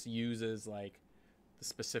nice. It just uses, like, the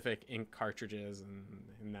specific ink cartridges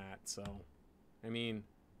and that. So, I mean,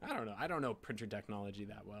 I don't know. I don't know printer technology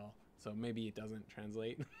that well, so maybe it doesn't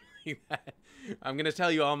translate like that. I'm going to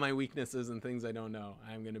tell you all my weaknesses and things I don't know.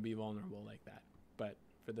 I'm going to be vulnerable like that. But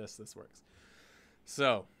for this works.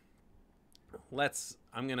 So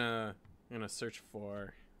I'm gonna search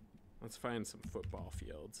for, let's find some football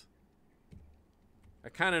fields. I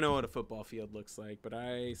kind of know what a football field looks like, but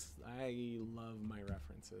I love my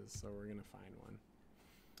references, so we're gonna find one.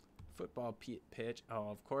 Football pitch. Oh,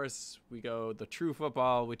 of course we go the true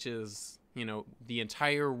football, which is, you know, the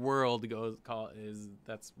entire world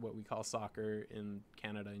that's what we call soccer in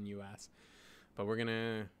Canada and US. But we're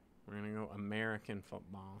gonna go American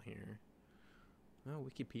football here. Oh,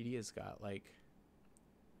 Wikipedia's got like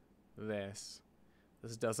this.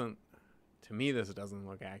 This doesn't, to me, this doesn't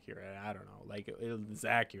look accurate. I don't know. Like it's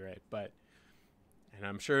accurate, but, and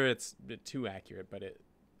I'm sure it's a bit too accurate, but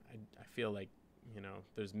I feel like, you know,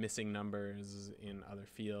 there's missing numbers in other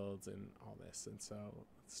fields and all this. And so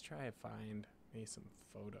let's try to find maybe some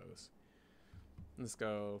photos. Let's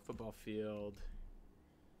go football field,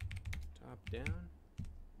 top down.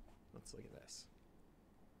 Let's look at this.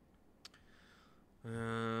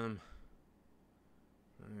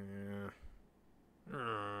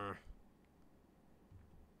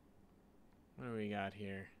 What do we got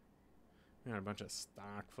here? We got a bunch of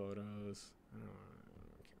stock photos. I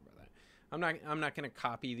don't care about that. I'm not gonna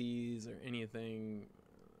copy these or anything.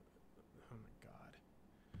 Oh my god.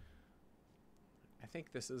 I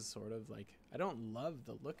think this is sort of like, I don't love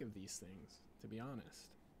the look of these things, to be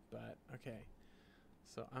honest. But okay.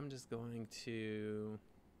 So I'm just going to,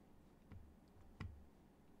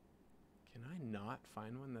 can I not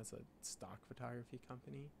find one that's a stock photography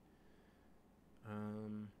company?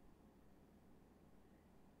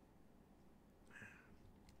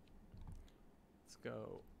 Let's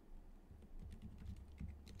go.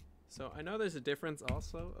 So I know there's a difference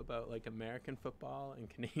also about like American football and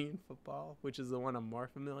Canadian football, which is the one I'm more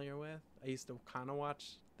familiar with. I used to kind of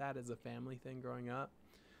watch that as a family thing growing up.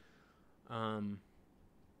 I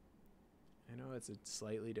know it's a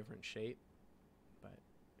slightly different shape, but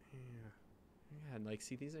yeah, like,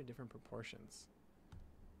 see, these are different proportions.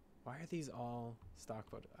 Why are these all stock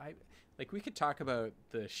photos? Like, we could talk about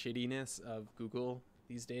the shittiness of Google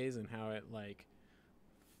these days and how it like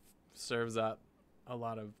serves up a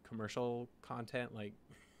lot of commercial content, like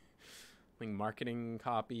marketing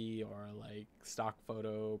copy or like stock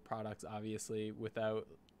photo products, obviously, without,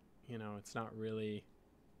 you know, it's not really.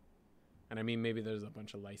 And I mean, maybe there's a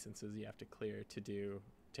bunch of licenses you have to clear to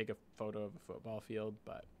take a photo of a football field,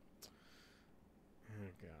 but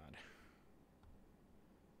oh god.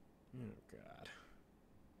 Oh god.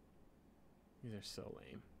 These are so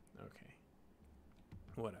lame. Okay.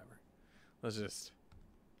 Whatever. Let's just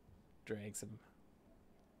drag some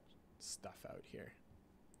stuff out here.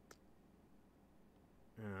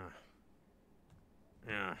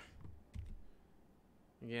 Yeah.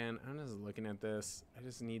 Again, I'm just looking at this. I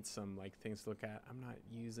just need some like things to look at. I'm not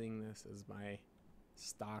using this as my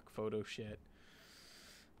stock photo shit.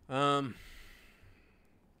 Wonder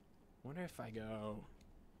if I go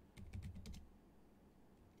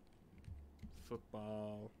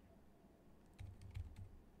football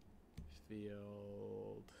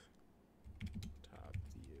field top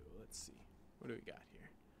view. Let's see. What do we got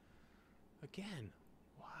here? Again,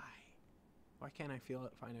 why? Why can't I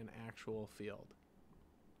find an actual field?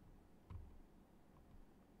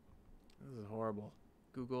 This is horrible.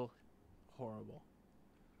 Google, horrible.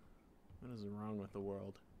 What is wrong with the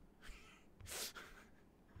world?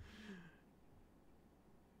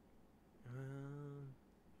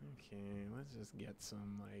 Okay, let's just get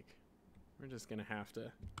some, like, we're just gonna have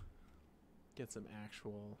to get some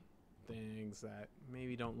actual things that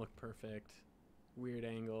maybe don't look perfect. Weird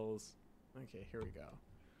angles. Okay, here we go.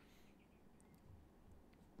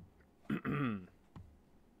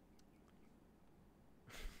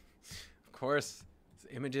 Of course, these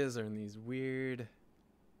images are in these weird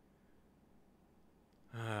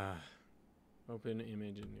open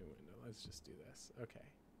image in new window. Let's just do this. Okay.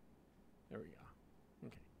 There we go.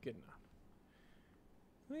 Okay, good enough.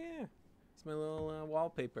 Oh yeah, it's my little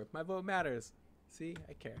wallpaper. My vote matters. See,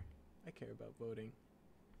 I care. I care about voting.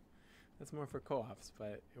 That's more for co-ops,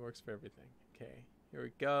 but it works for everything. Okay, here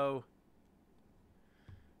we go.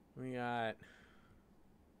 We got...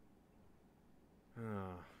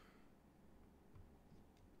 Oh.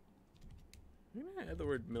 I'm going to add the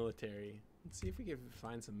word military. Let's see if we can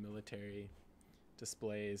find some military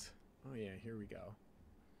displays. Oh yeah, here we go.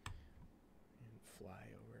 And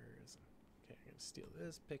flyovers. Okay, I'm going to steal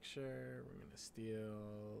this picture. We're going to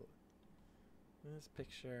steal this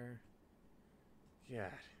picture.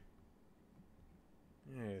 God.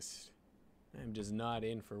 I'm just not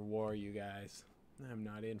in for war, you guys. I'm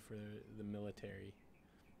not in for the military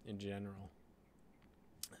in general.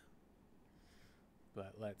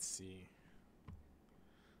 But let's see.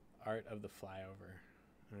 Art of the flyover.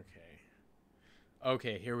 Okay.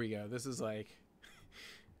 Okay, here we go. This is like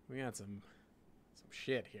we got some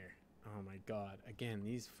shit here. Oh my god. Again,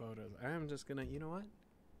 these photos. I'm just gonna, you know what?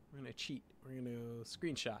 We're gonna cheat. We're gonna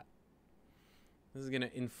screenshot. This is gonna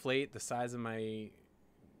inflate the size of my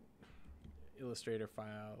Illustrator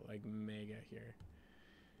file like mega here.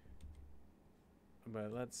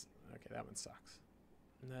 But let's, okay, that one sucks.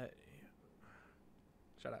 That,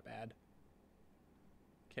 shut up, ad.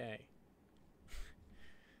 Okay.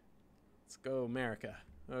 Let's go, America.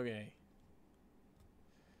 Okay.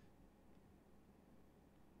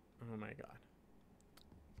 Oh my god.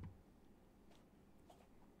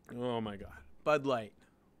 Oh my god. Bud Light.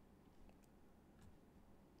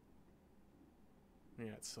 We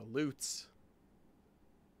got salutes.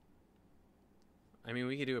 I mean,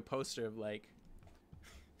 we could do a poster of like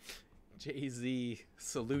Jay-Z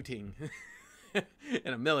saluting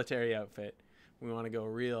in a military outfit. We want to go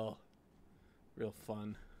real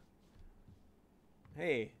fun.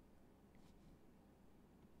 Hey.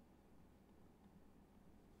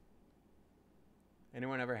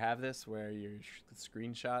 Anyone ever have this where your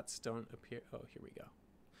screenshots don't appear? Oh, here we go.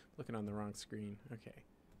 Looking on the wrong screen. Okay.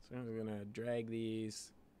 So I'm going to drag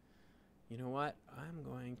these. You know what? We're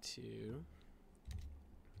going to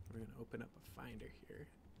open up a Finder here.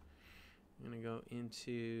 I'm going to go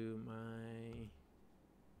into my,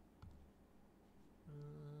 where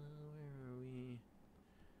are we?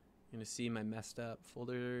 I'm going to see my messed up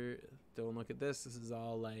folder. Don't look at this. This is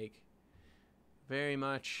all like very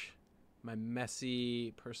much my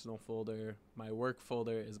messy personal folder. My work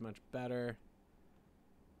folder is much better.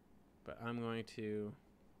 But I'm going to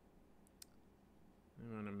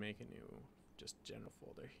make a new just general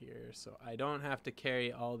folder here so I don't have to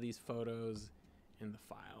carry all these photos in the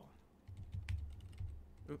file.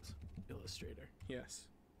 Oops, Illustrator. Yes.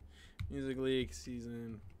 Music League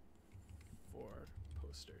Season 4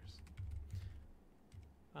 posters.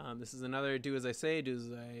 This is another do as I say, do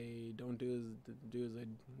as I don't do as I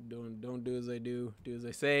don't do as I do as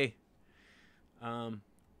I say.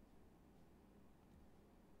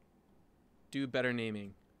 Do better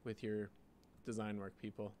naming with your design work,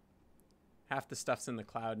 people. Half the stuff's in the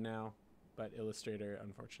cloud now, but Illustrator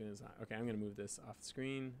unfortunately is not. Okay, I'm gonna move this off the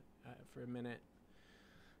screen for a minute.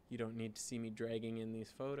 You don't need to see me dragging in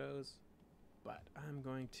these photos, but I'm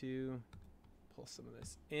going to pull some of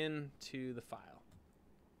this into the file.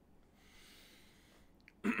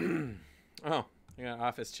 Oh, I got an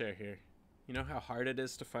office chair here. You know how hard it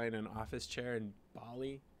is to find an office chair in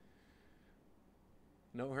Bali?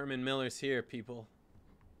 No Herman Miller's here, people.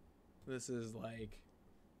 This is like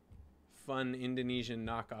fun Indonesian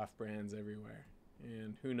knockoff brands everywhere.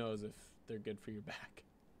 And who knows if they're good for your back.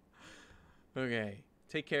 Okay,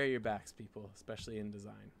 take care of your backs, people, especially in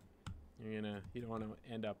design. You don't want to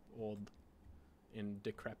end up old and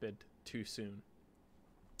decrepit too soon.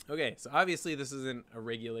 Okay, so obviously this isn't a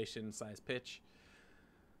regulation size pitch.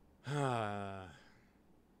 How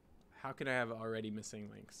can I have already missing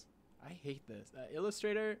links? I hate this.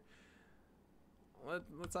 Illustrator,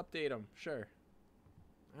 let's update them. Sure.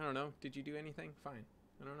 I don't know. Did you do anything? Fine.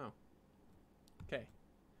 I don't know. Okay.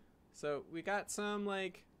 So we got some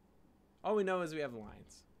like, all we know is we have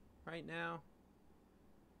lines. Right now,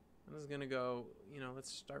 I'm just going to go,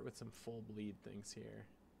 let's start with some full bleed things here.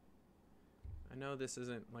 I know this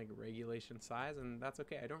isn't like regulation size, and that's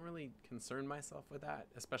okay. I don't really concern myself with that,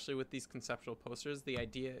 especially with these conceptual posters. The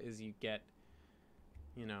idea is you get,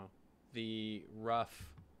 the rough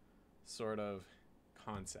sort of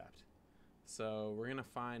concept. So we're going to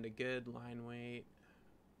find a good line weight.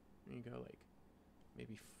 There you go, like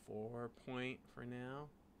maybe 4 point for now.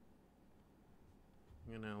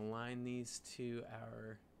 I'm going to align these to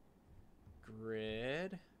our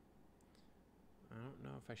grid. I don't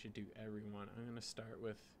know if I should do everyone. I'm going to start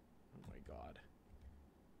with, oh my god.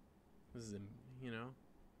 This is,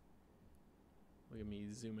 look at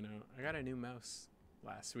me zooming out. I got a new mouse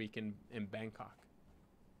last week in Bangkok.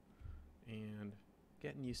 And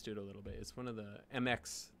getting used to it a little bit. It's one of the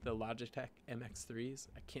the Logitech MX3s.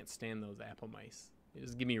 I can't stand those Apple mice. They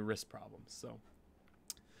just give me wrist problems. So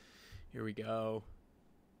here we go.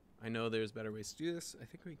 I know there's better ways to do this. I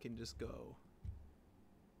think we can just go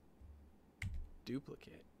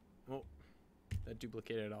duplicate. Well, that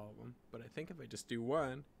duplicated all of them. But I think if I just do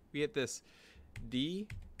one, we get this D,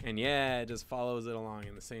 and yeah, it just follows it along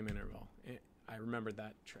in the same interval. I remembered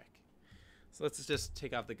that trick. So let's just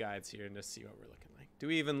take off the guides here and just see what we're looking like. Do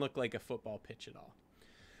we even look like a football pitch at all?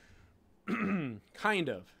 Kind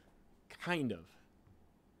of.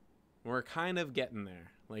 We're kind of getting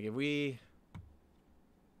there. Like if we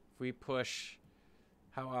push,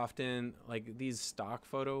 how often, like these stock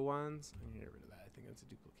photo ones, I'm gonna get rid of that. I think that's a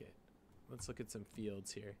duplicate. Let's look at some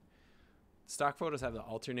fields here. stock photos have the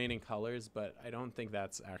alternating colors, but I don't think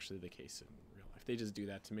that's actually the case in real life. They just do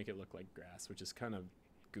that to make it look like grass, which is kind of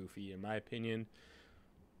goofy in my opinion.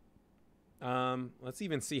 Let's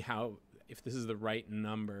even see if this is the right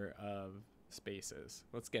number of spaces.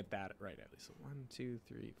 Let's get that right at least. So 1, 2,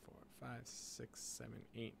 3, 4, 5, 6, 7,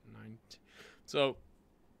 8, 9, 10. So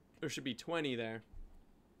there should be 20 there.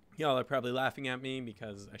 Y'all are probably laughing at me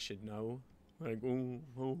because I should know. Like, oh,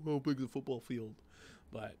 how big is the football field?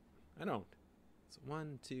 But I don't. So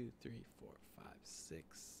 1, 2, 3, 4, 5,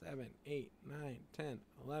 6, 7, 8, 9, 10,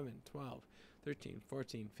 11, 12, 13,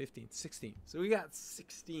 14, 15, 16. So we got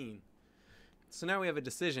 16. So now we have a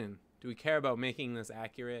decision. Do we care about making this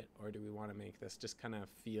accurate, or do we want to make this just kind of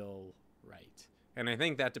feel right? And I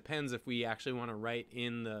think that depends if we actually want to write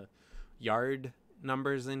in the yard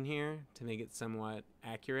numbers in here to make it somewhat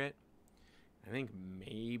accurate. I think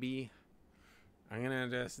maybe I'm going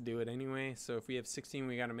to just do it anyway. So if we have 16,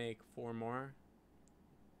 we got to make 4 more.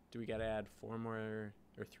 Do we got to add 4 more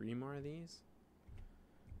or 3 more of these?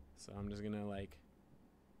 So I'm just going to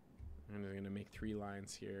make 3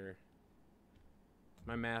 lines here.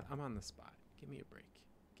 My math, I'm on the spot. Give me a break.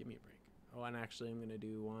 Give me a break. Oh, and actually I'm going to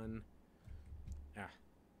do one.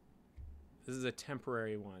 This is a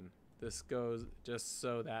temporary one. This goes just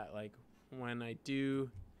so that like when I do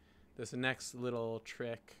this next little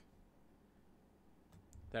trick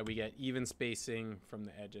that we get even spacing from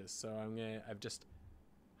the edges. So I've just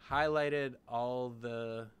highlighted all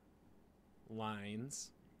the lines,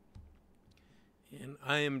 and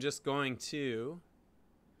I am just going to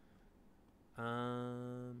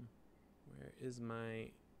where is my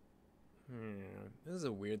this is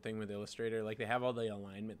a weird thing with Illustrator. Like, they have all the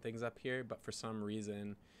alignment things up here, but for some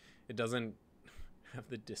reason it doesn't have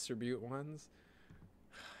the distribute ones.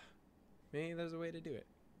 Maybe there's a way to do it.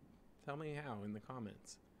 Tell me how in the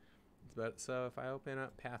comments. But so if I open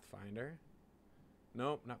up Pathfinder,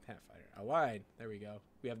 nope, not Pathfinder, Align, there we go.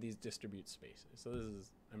 We have these distribute spaces. So this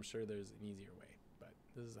is, I'm sure there's an easier way, but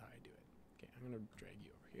this is how I do it. Okay, I'm gonna drag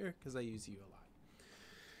you over here because I use you a lot.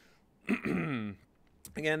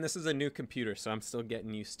 Again, this is a new computer, so I'm still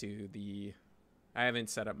getting used to I haven't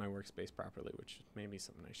set up my workspace properly, which may be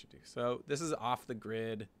something I should do. So this is off the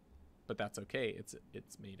grid, but that's okay. It's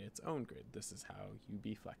made its own grid. This is how you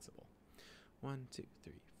be flexible. 1, 2,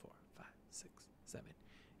 3, 4, 5, 6, 7,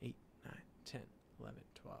 8, 9, 10, 11,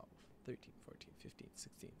 12, 13, 14, 15,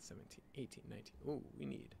 16, 17, 18, 19. Oh, we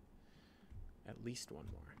need at least one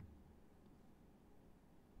more.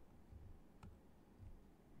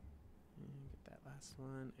 Get that last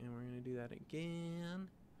one, and we're going to do that again.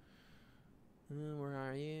 Where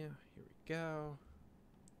are you? Here we go.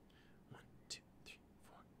 1, 2, 3,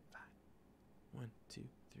 4, 5. 1, 2,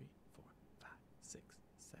 3, 4, 5, 6,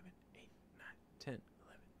 7, 8, 9, 10, 11,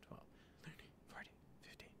 12, 13, 14,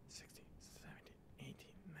 15, 16, 17, 18,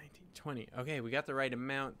 19, 20. Okay, we got the right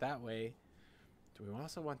amount that way. Do we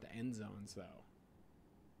also want the end zones, though?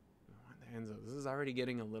 We want the end zones. This is already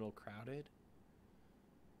getting a little crowded.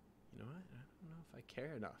 You know what? I don't know if I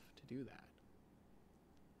care enough to do that.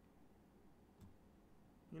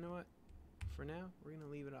 You know what? For now, we're going to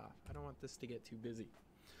leave it off. I don't want this to get too busy.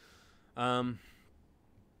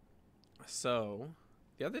 So,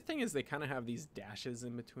 the other thing is they kind of have these dashes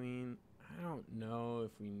in between. I don't know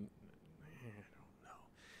if I don't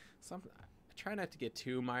know. I try not to get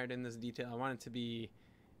too mired in this detail. I want it to be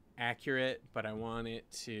accurate, but I want it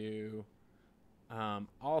to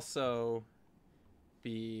also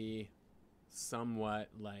be somewhat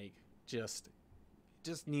like just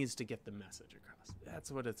needs to get the message across.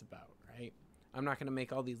 That's what it's about, right? I'm not going to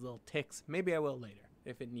make all these little ticks. Maybe I will later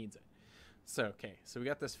if it needs it. So, okay, so we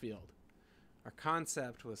got this field. Our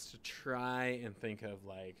concept was to try and think of,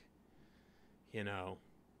 like, you know,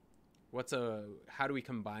 how do we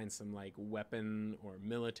combine some like weapon or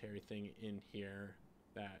military thing in here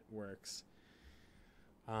that works?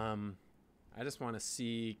 I just want to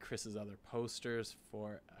see Chris's other posters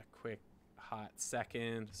for a quick hot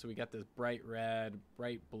second. So we got this bright red,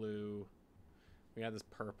 bright blue. We got this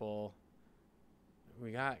purple.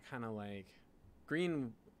 We got kind of like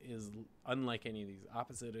green is unlike any of these.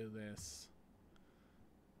 Opposite of this.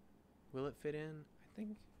 Will it fit in? I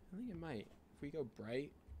think it might. If we go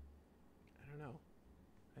bright, I don't know.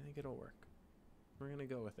 I think it'll work. We're gonna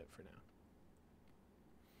go with it for now.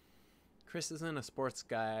 Chris isn't a sports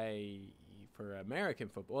guy for American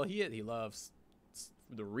football. Well, he loves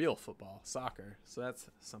the real football, soccer. So that's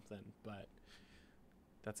something, but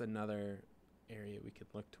that's another area we could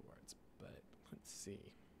look towards. But let's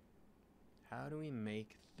see. How do we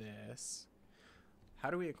make this? How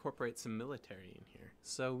do we incorporate some military in here?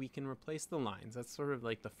 So we can replace the lines. That's sort of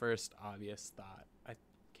like the first obvious thought.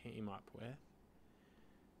 came up with.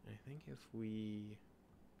 I think if I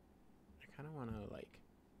kind of want to like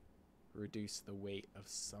reduce the weight of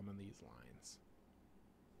some of these lines,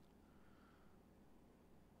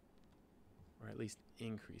 or at least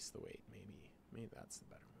increase the weight. Maybe that's the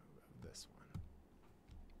better move of this one.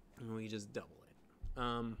 And we just double it.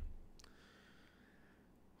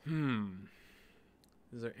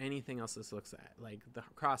 Is there anything else this looks at? Like the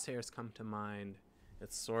crosshairs come to mind.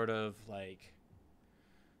 It's sort of like,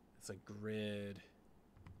 it's a grid,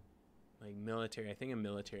 like military. I think of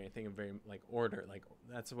military. I think of very like order. Like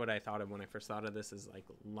that's what I thought of when I first thought of this, is like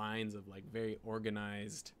lines of like very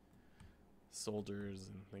organized soldiers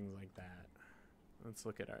and things like that. Let's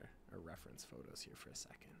look at our reference photos here for a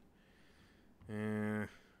second.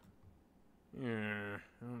 Yeah,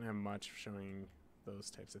 I don't have much showing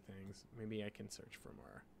those types of things. Maybe I can search for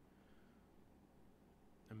more.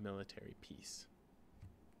 A military piece.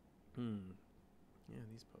 Yeah,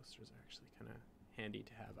 these posters are actually kind of handy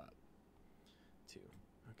to have up too.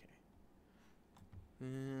 Okay.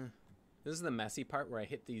 This is the messy part where I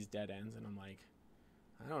hit these dead ends and I'm like,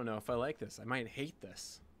 I don't know if I like this. I might hate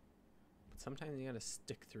this. But sometimes you gotta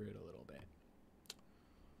stick through it a little bit.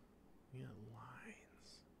 We got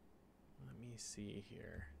lines. Let me see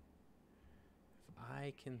here. If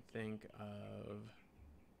I can think of,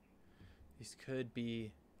 these could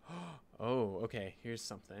be, oh, okay, here's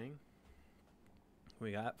something.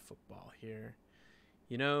 We got football here.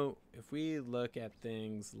 You know, if we look at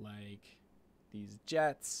things like these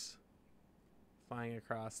jets flying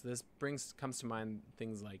across, this comes to mind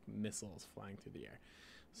things like missiles flying through the air.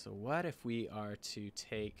 So what if we are to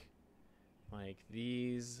take like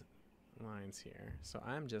these lines here? So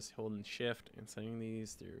I'm just holding shift and sending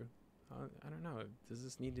these through. I don't know. Does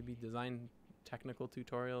this need to be design technical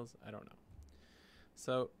tutorials? I don't know.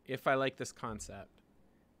 So if I like this concept,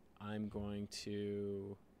 I'm going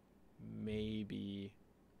to maybe,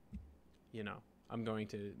 you know, I'm going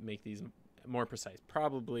to make these more precise.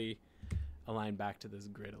 Probably align back to this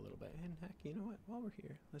grid a little bit. And heck, you know what? While we're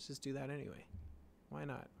here, let's just do that anyway. Why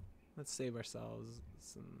not? Let's save ourselves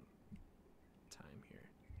some time here,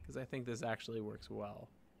 because I think this actually works well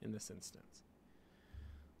in this instance.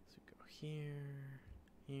 So we go here,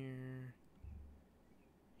 here,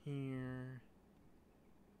 here.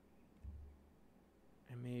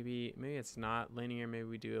 And maybe it's not linear. Maybe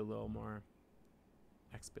we do a little more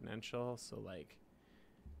exponential. So like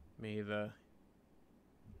maybe the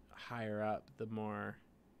higher up, the more,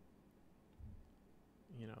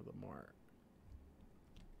 you know, the more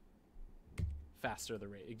faster the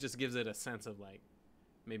rate. It just gives it a sense of like,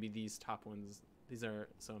 maybe these top ones, these are,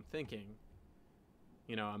 so I'm thinking,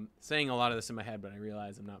 you know, I'm saying a lot of this in my head, but I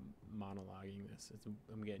realize I'm not monologuing this.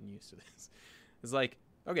 I'm getting used to this. It's like,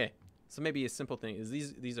 okay, so maybe a simple thing is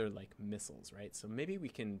these are like missiles, right? So maybe we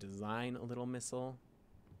can design a little missile.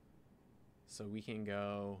 So we can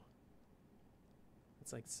go,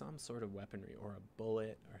 it's like some sort of weaponry or a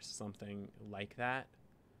bullet or something like that.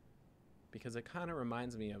 Because it kind of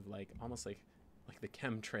reminds me of like, almost like the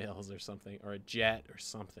chemtrails or something, or a jet or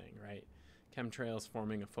something, right? Chemtrails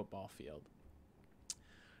forming a football field.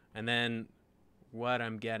 And then what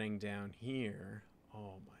I'm getting down here,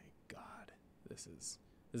 oh my God, this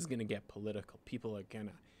is gonna get political. People are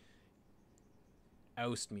gonna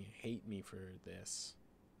oust me, hate me for this.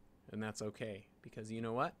 And that's okay, because you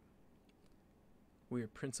know what? We're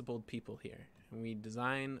principled people here, and we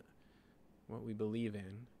design what we believe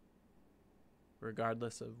in,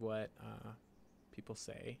 regardless of what people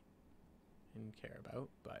say and care about.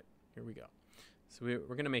 But here we go. So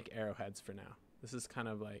we're gonna make arrowheads for now. This is kind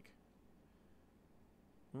of like,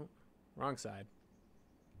 oh, wrong side.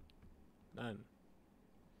 Done.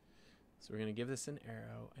 So we're gonna give this an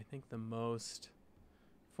arrow. I think the most,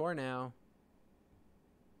 for now,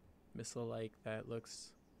 missile-like, that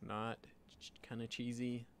looks not kind of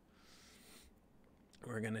cheesy.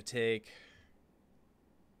 We're gonna take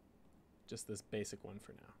just this basic one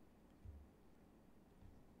for now.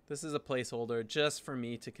 This is a placeholder just for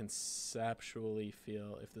me to conceptually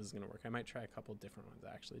feel if this is gonna work. I might try a couple different ones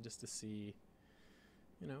actually, just to see,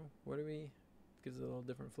 you know, gives it a little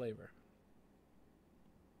different flavor.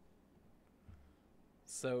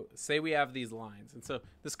 So say we have these lines, and so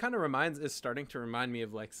this kind of is starting to remind me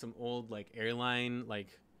of like some old like airline, like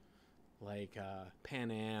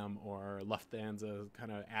Pan Am or Lufthansa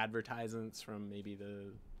kind of advertisements from maybe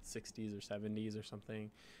the 60s or 70s or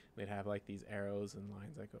something. They'd have like these arrows and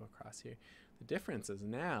lines that go across here. The difference is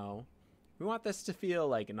now we want this to feel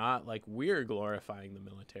like not like we're glorifying the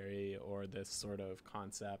military or this sort of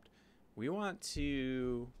concept. We want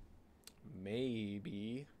to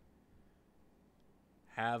maybe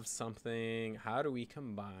have something. How do we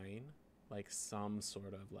combine like some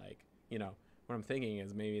sort of like, you know, what I'm thinking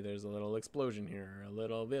is maybe there's a little explosion here, or a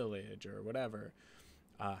little village or whatever.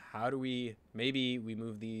 How do we, maybe we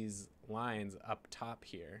move these lines up top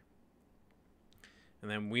here,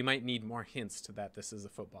 and then we might need more hints to that this is a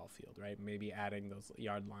football field, right? Maybe adding those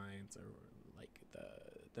yard lines or like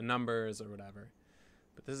the numbers or whatever.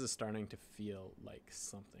 But this is starting to feel like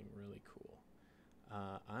something really cool.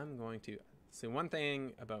 I'm going to, so one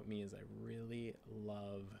thing about me is I really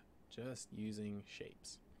love just using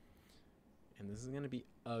shapes. And this is going to be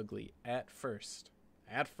ugly at first,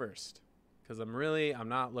 because I'm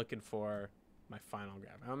not looking for my final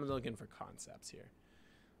graph. I'm looking for concepts here.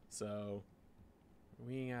 So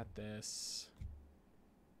we got this,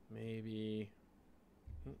 maybe,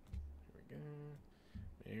 here we go,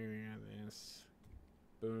 maybe we got this,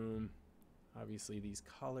 boom. Obviously these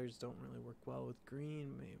colors don't really work well with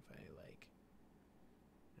green. Maybe if I like,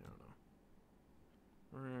 I don't know.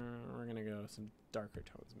 We're gonna go some darker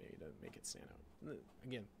tones maybe to make it stand out.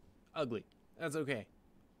 Again, ugly. That's okay.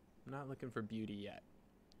 I'm not looking for beauty yet.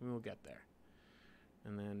 We will get there.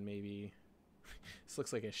 And then maybe this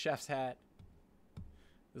looks like a chef's hat.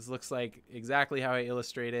 This looks like exactly how I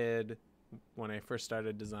illustrated when I first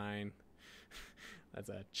started design. That's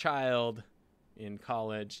a child in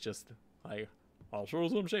college, just like, I'll throw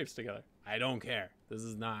some shapes together. I don't care.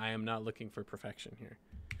 I am not looking for perfection here.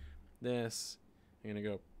 This, I'm gonna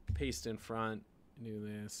go paste in front, do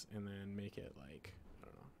this, and then make it like, I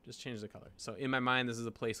don't know, just change the color. So in my mind, this is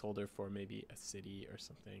a placeholder for maybe a city or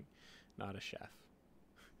something, not a chef.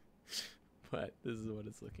 But this is what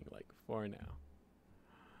it's looking like for now.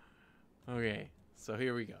 Okay, so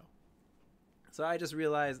here we go. So I just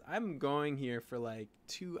realized I'm going here for like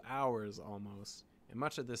 2 hours almost. And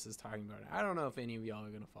much of this is talking about it. I don't know if any of y'all are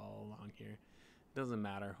going to follow along here. It doesn't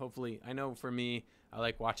matter. Hopefully, I know for me, I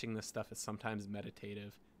like watching this stuff. It's sometimes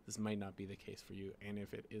meditative. This might not be the case for you. And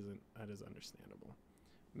if it isn't, that is understandable.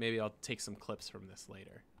 Maybe I'll take some clips from this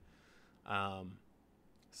later.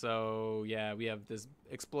 So yeah, we have this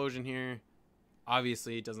explosion here.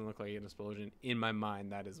 Obviously, it doesn't look like an explosion. In my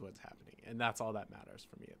mind, that is what's happening. And that's all that matters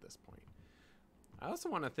for me at this point. I also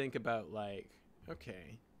want to think about like,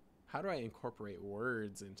 okay, how do I incorporate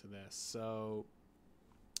words into this? So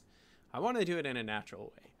I want to do it in a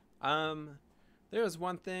natural way. There was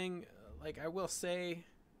one thing, like I will say,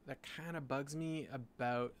 that kind of bugs me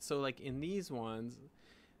about, so like in these ones,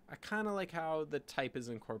 I kind of like how the type is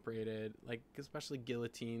incorporated, like especially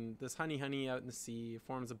guillotine, this honey out in the sea,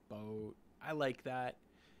 forms a boat. I like that.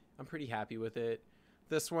 I'm pretty happy with it.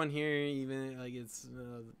 This one here, even like it's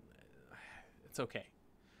okay.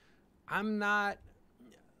 I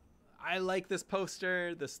like this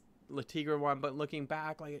poster, this Latigra one, but looking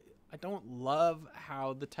back, like I don't love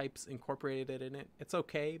how the type's incorporated in it. It's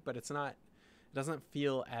okay, but it doesn't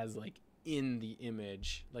feel as like in the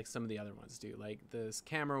image like some of the other ones do. Like this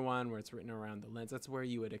camera one where it's written around the lens, that's where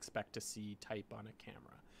you would expect to see type on a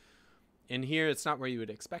camera. In here, it's not where you would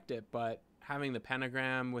expect it, but having the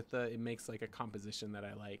pentagram with it makes like a composition that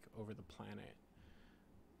I like over the planet.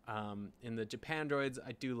 In the Japandroids,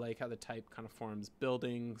 I do like how the type kind of forms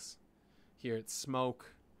buildings. Here it's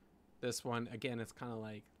smoke. This one, again, it's kind of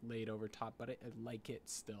like laid over top, but I like it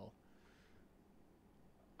still.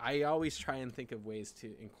 I always try and think of ways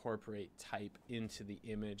to incorporate type into the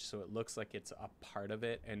image so it looks like it's a part of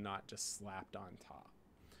it and not just slapped on top.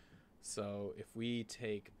 So if we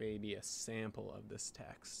take maybe a sample of this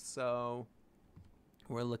text, so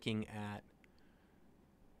we're looking at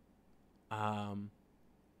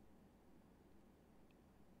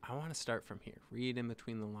I want to start from here. Read in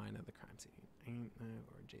between the line of the crime scene.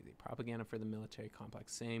 Or JTD. Propaganda for the military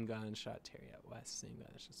complex. Same gunshot Terry out west. Same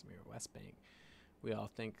gunshot Samira West Bank. We all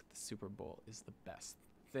think the Super Bowl is the best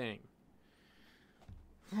thing.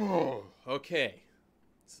 Okay.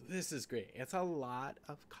 So this is great. It's a lot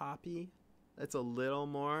of copy. It's a little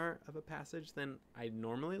more of a passage than I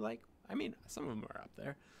normally like. I mean, some of them are up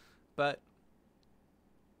there. But,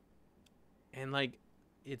 and like,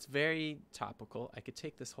 it's very topical. I could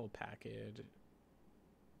take this whole package.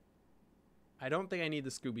 I don't think I need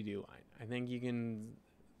the Scooby-Doo line. I think you don't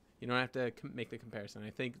have to make the comparison.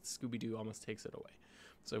 I think Scooby-Doo almost takes it away.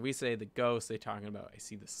 So if we say the ghost, they're talking about, I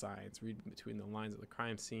see the signs, read between the lines of the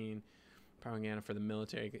crime scene, propaganda for the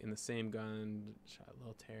military in the same gun, shot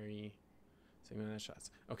Little Terry, same gun that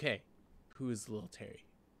shots. Okay, who is Little Terry?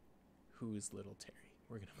 Who is Little Terry?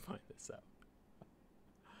 We're going to find this out.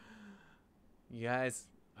 You guys,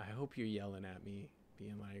 I hope you're yelling at me,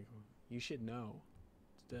 being like, you should know.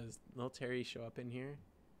 Does Little Terry show up in here?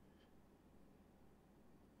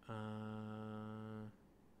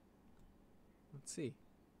 let's see.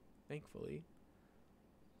 Thankfully,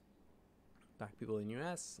 black people in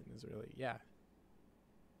U.S. and Israeli, yeah.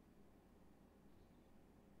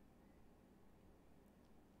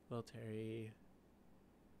 Military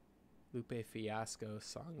Lupe Fiasco's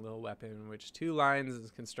song Little Weapon, in which 2 lines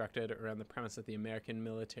is constructed around the premise that the American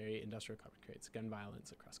military industrial complex creates gun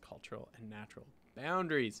violence across cultural and natural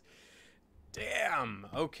boundaries. Damn,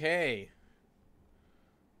 okay.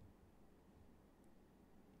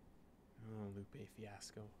 Oh, Lupe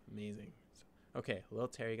Fiasco, amazing. Okay, little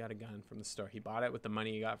Terry got a gun from the store. He bought it with the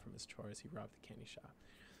money he got from his chores. He robbed the candy shop.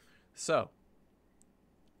 So,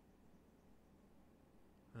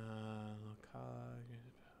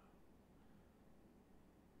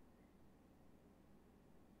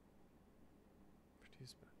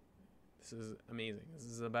 this is amazing. This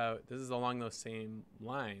is along those same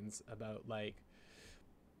lines about like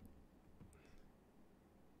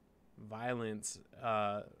violence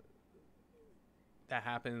that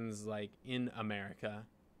happens like in America,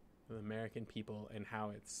 with American people, and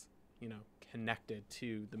how it's, you know, connected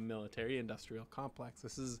to the military industrial complex.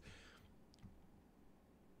 This is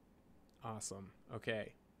awesome.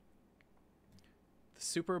 Okay. The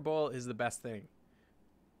Super Bowl is the best thing.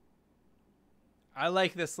 I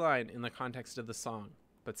like this line in the context of the song,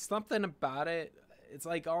 but something about it, it's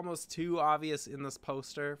like almost too obvious in this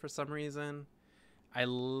poster for some reason. I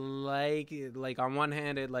like it, like on one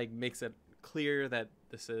hand it like makes it clear that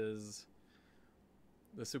this is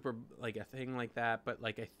the super, like a thing like that, but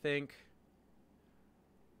like I think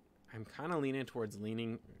I'm kind of leaning towards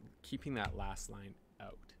keeping that last line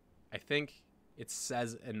out. I think it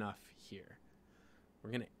says enough here.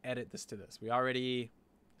 We're gonna edit this to this. We already,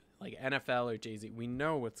 like NFL or Jay-Z, we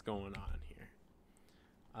know what's going on here.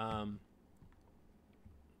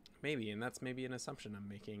 Maybe, and that's maybe an assumption I'm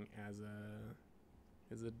making as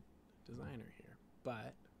a designer here,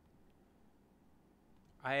 but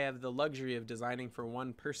I have the luxury of designing for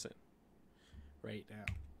one person right now,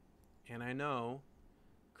 and I know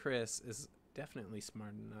Chris is definitely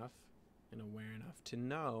smart enough and aware enough to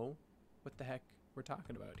know what the heck we're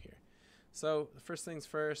talking about here. So the first things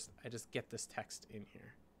first, I just get this text in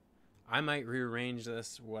here. I might rearrange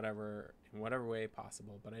this in whatever way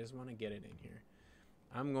possible, but I just want to get it in here.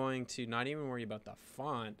 I'm going to not even worry about the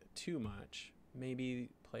font too much. Maybe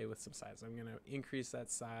play with some size. I'm going to increase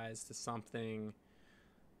that size to something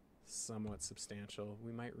somewhat substantial.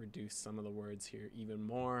 We might reduce some of the words here even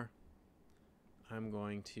more. I'm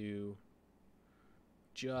going to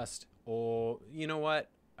just, you know what?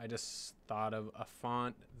 I just thought of a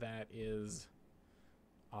font that is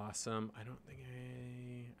awesome. I don't think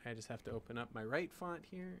I just have to open up my right font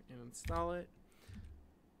here and install it.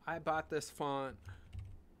 I bought this font,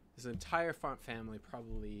 this entire font family,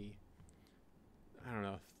 probably, I don't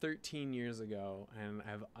know, 13 years ago, and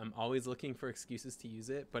I'm always looking for excuses to use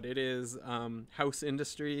it, but it is House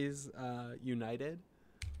Industries United.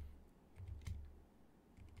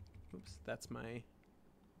 Oops, that's my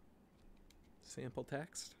sample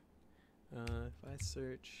text. If I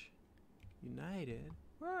search United,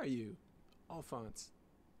 where are you? All fonts.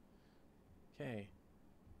 Okay.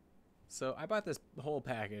 So I bought this whole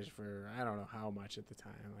package for, I don't know how much at the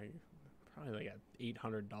time, like probably like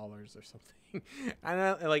 $800 or something. I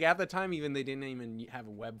don't know, like at the time even they didn't even have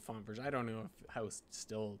a web font version. I don't know if House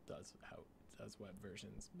still does web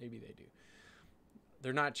versions. Maybe they do.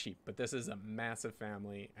 They're not cheap, but this is a massive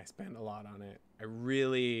family. I spend a lot on it. I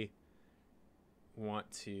really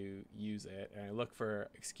want to use it, and I look for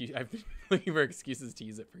I've been looking for excuses to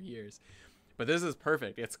use it for years. But this is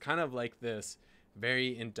perfect. It's kind of like this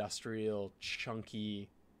very industrial, chunky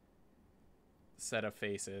set of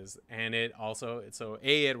faces, and it also, so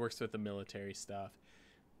A, it works with the military stuff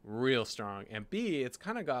real strong, and B, it's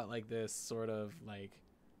kind of got like this sort of like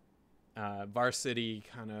varsity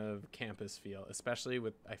kind of campus feel, especially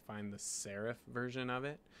with, I find, the serif version of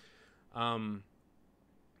it. I'm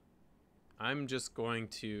just going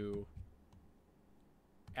to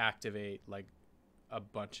activate like a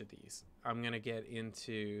bunch of these. I'm gonna get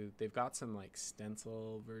into, they've got some like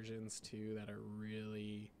stencil versions too that are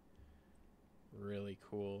really, really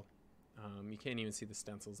cool. You can't even see the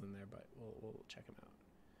stencils in there, but we'll check them out.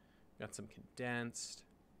 Got some condensed,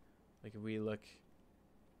 like if we look,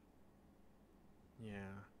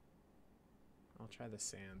 yeah, I'll try the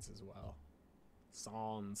sans as well.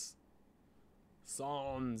 Sans.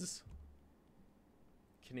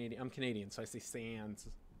 I'm Canadian, so I say sans.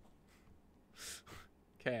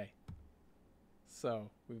 Okay, so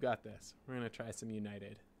we've got this. We're gonna try some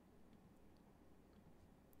United.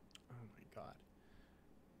 Oh my god.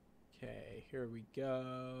 Okay, here we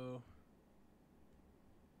go.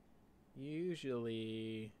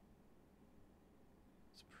 Usually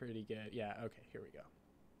pretty good. Yeah, okay, here we go.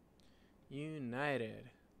 United.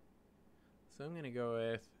 So I'm going to go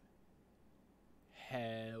with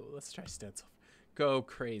hell. Let's try stencil. Go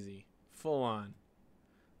crazy. Full on.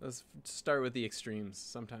 Let's start with the extremes.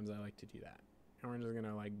 Sometimes I like to do that. And we're just going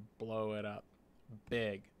to like blow it up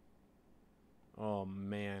big. Oh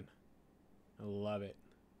man. I love it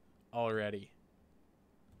already.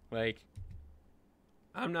 Like,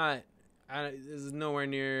 this is nowhere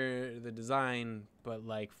near the design, but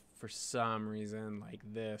like for some reason, like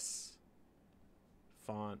this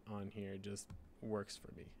font on here just works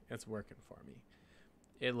for me. It's working for me.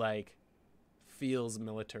 It like feels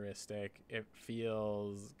militaristic. It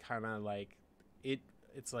feels kind of like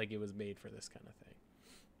it's like it was made for this kind of thing.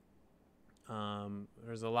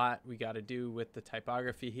 There's a lot we got to do with the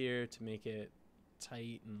typography here to make it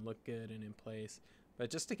tight and look good and in place. But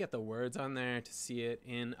just to get the words on there, to see it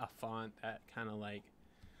in a font that kind of like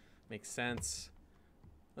makes sense.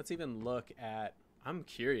 Let's even look at, I'm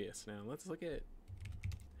curious now. Let's look at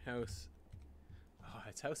House. Oh,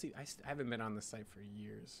 it's House. I haven't been on the site for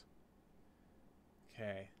years.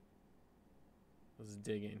 Okay. Let's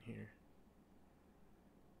dig in here.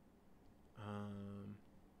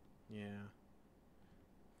 Yeah.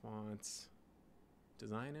 Fonts.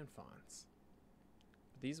 Design and fonts.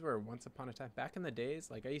 These were once upon a time. Back in the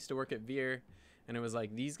days, like I used to work at Veer, and it was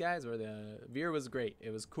like these guys were Veer was great.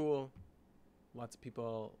 It was cool. Lots of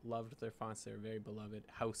people loved their fonts. They were very beloved.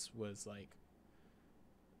 House was like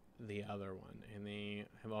the other one, and they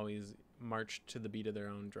have always marched to the beat of their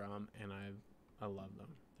own drum, and I love them.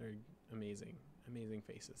 They're amazing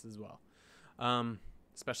faces as well.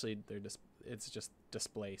 Especially it's just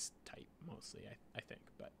display type mostly, I think.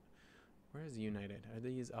 But where is United? Are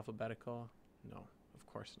these alphabetical? No, of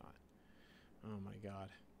course not. Oh my god.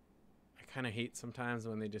 I kind of hate sometimes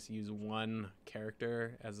when they just use one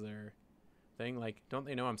character as their thing. Like, don't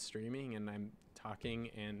they know I'm streaming and I'm talking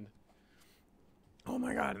and oh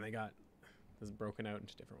my god, and they got this broken out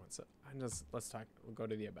into different ones. So we'll go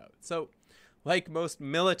to the about. So like most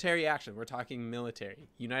military action, we're talking military.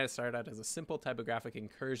 United started out as a simple typographic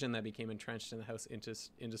incursion that became entrenched in the house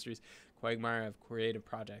industry's quagmire of creative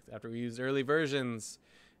projects. After we used early versions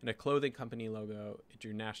and a clothing company logo, it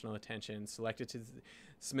drew national attention. Selected to the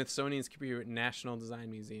Smithsonian's Computer National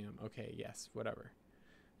Design Museum. Okay, yes, whatever.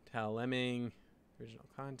 Tal Lemming, original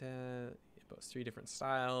content. It boasts 3 different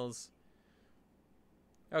styles.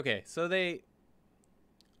 Okay, so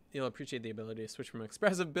you'll appreciate the ability to switch from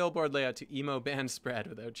expressive billboard layout to emo band spread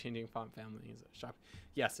without changing font families. Shop.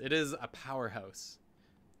 Yes, it is a powerhouse.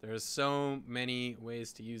 There's so many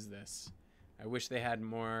ways to use this. I wish they had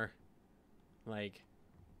more, like,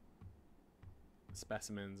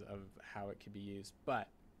 specimens of how it could be used, but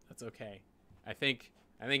that's okay. I think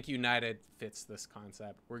United fits this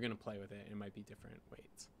concept. We're gonna play with it. It might be different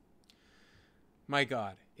weights. My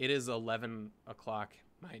God, it is 11 o'clock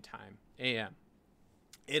my time, a.m.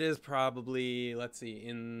 It is probably, let's see,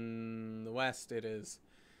 in the West, it is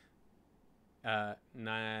 7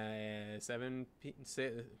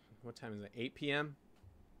 what time is it? 8 p.m.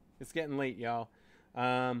 It's getting late, y'all.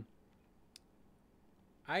 I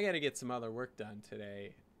got to get some other work done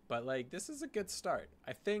today, but like this is a good start.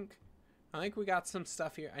 I think we got some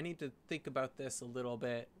stuff here. I need to think about this a little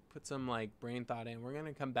bit, put some like brain thought in. We're going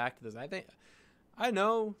to come back to this. I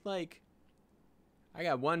know, like, I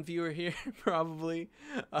got one viewer here, probably.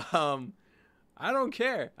 I don't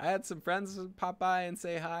care. I had some friends pop by and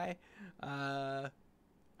say hi. I'm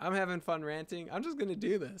having fun ranting. I'm just going to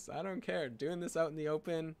do this. I don't care. Doing this out in the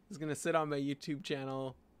open is going to sit on my YouTube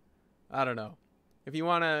channel. I don't know. If you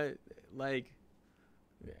want to, like,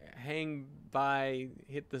 hang by,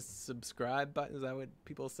 hit the subscribe button. Is that what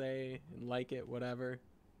people say? And like it, whatever.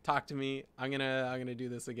 Talk to me. I'm gonna do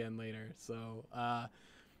this again later. So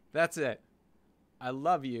that's it. I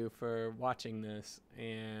love you for watching this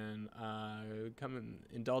and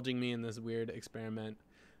indulging me in this weird experiment.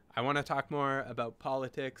 I want to talk more about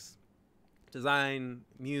politics, design,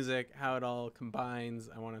 music, how it all combines.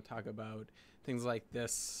 I want to talk about things like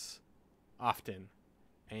this often.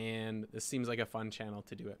 And this seems like a fun channel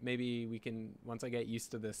to do it. Maybe we can, once I get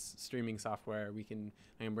used to this streaming software, I can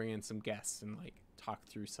bring in some guests and like talk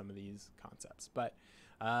through some of these concepts. But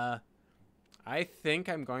I think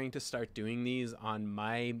I'm going to start doing these on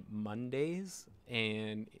my Mondays,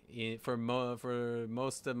 and for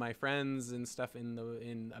most of my friends and stuff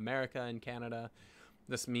in America and Canada,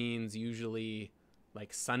 this means usually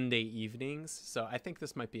like Sunday evenings. So I think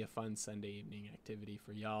this might be a fun Sunday evening activity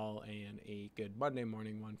for y'all and a good Monday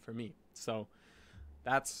morning one for me. So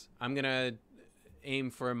I'm gonna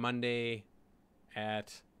aim for a Monday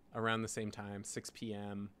at around the same time, 6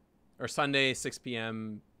 p.m. or Sunday 6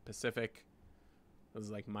 p.m. Pacific. It was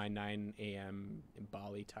like my 9 a.m. in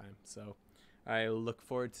Bali time. So I look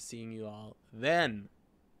forward to seeing you all then.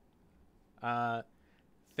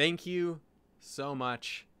 Thank you so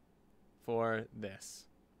much for this.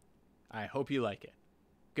 I hope you like it.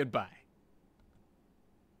 Goodbye.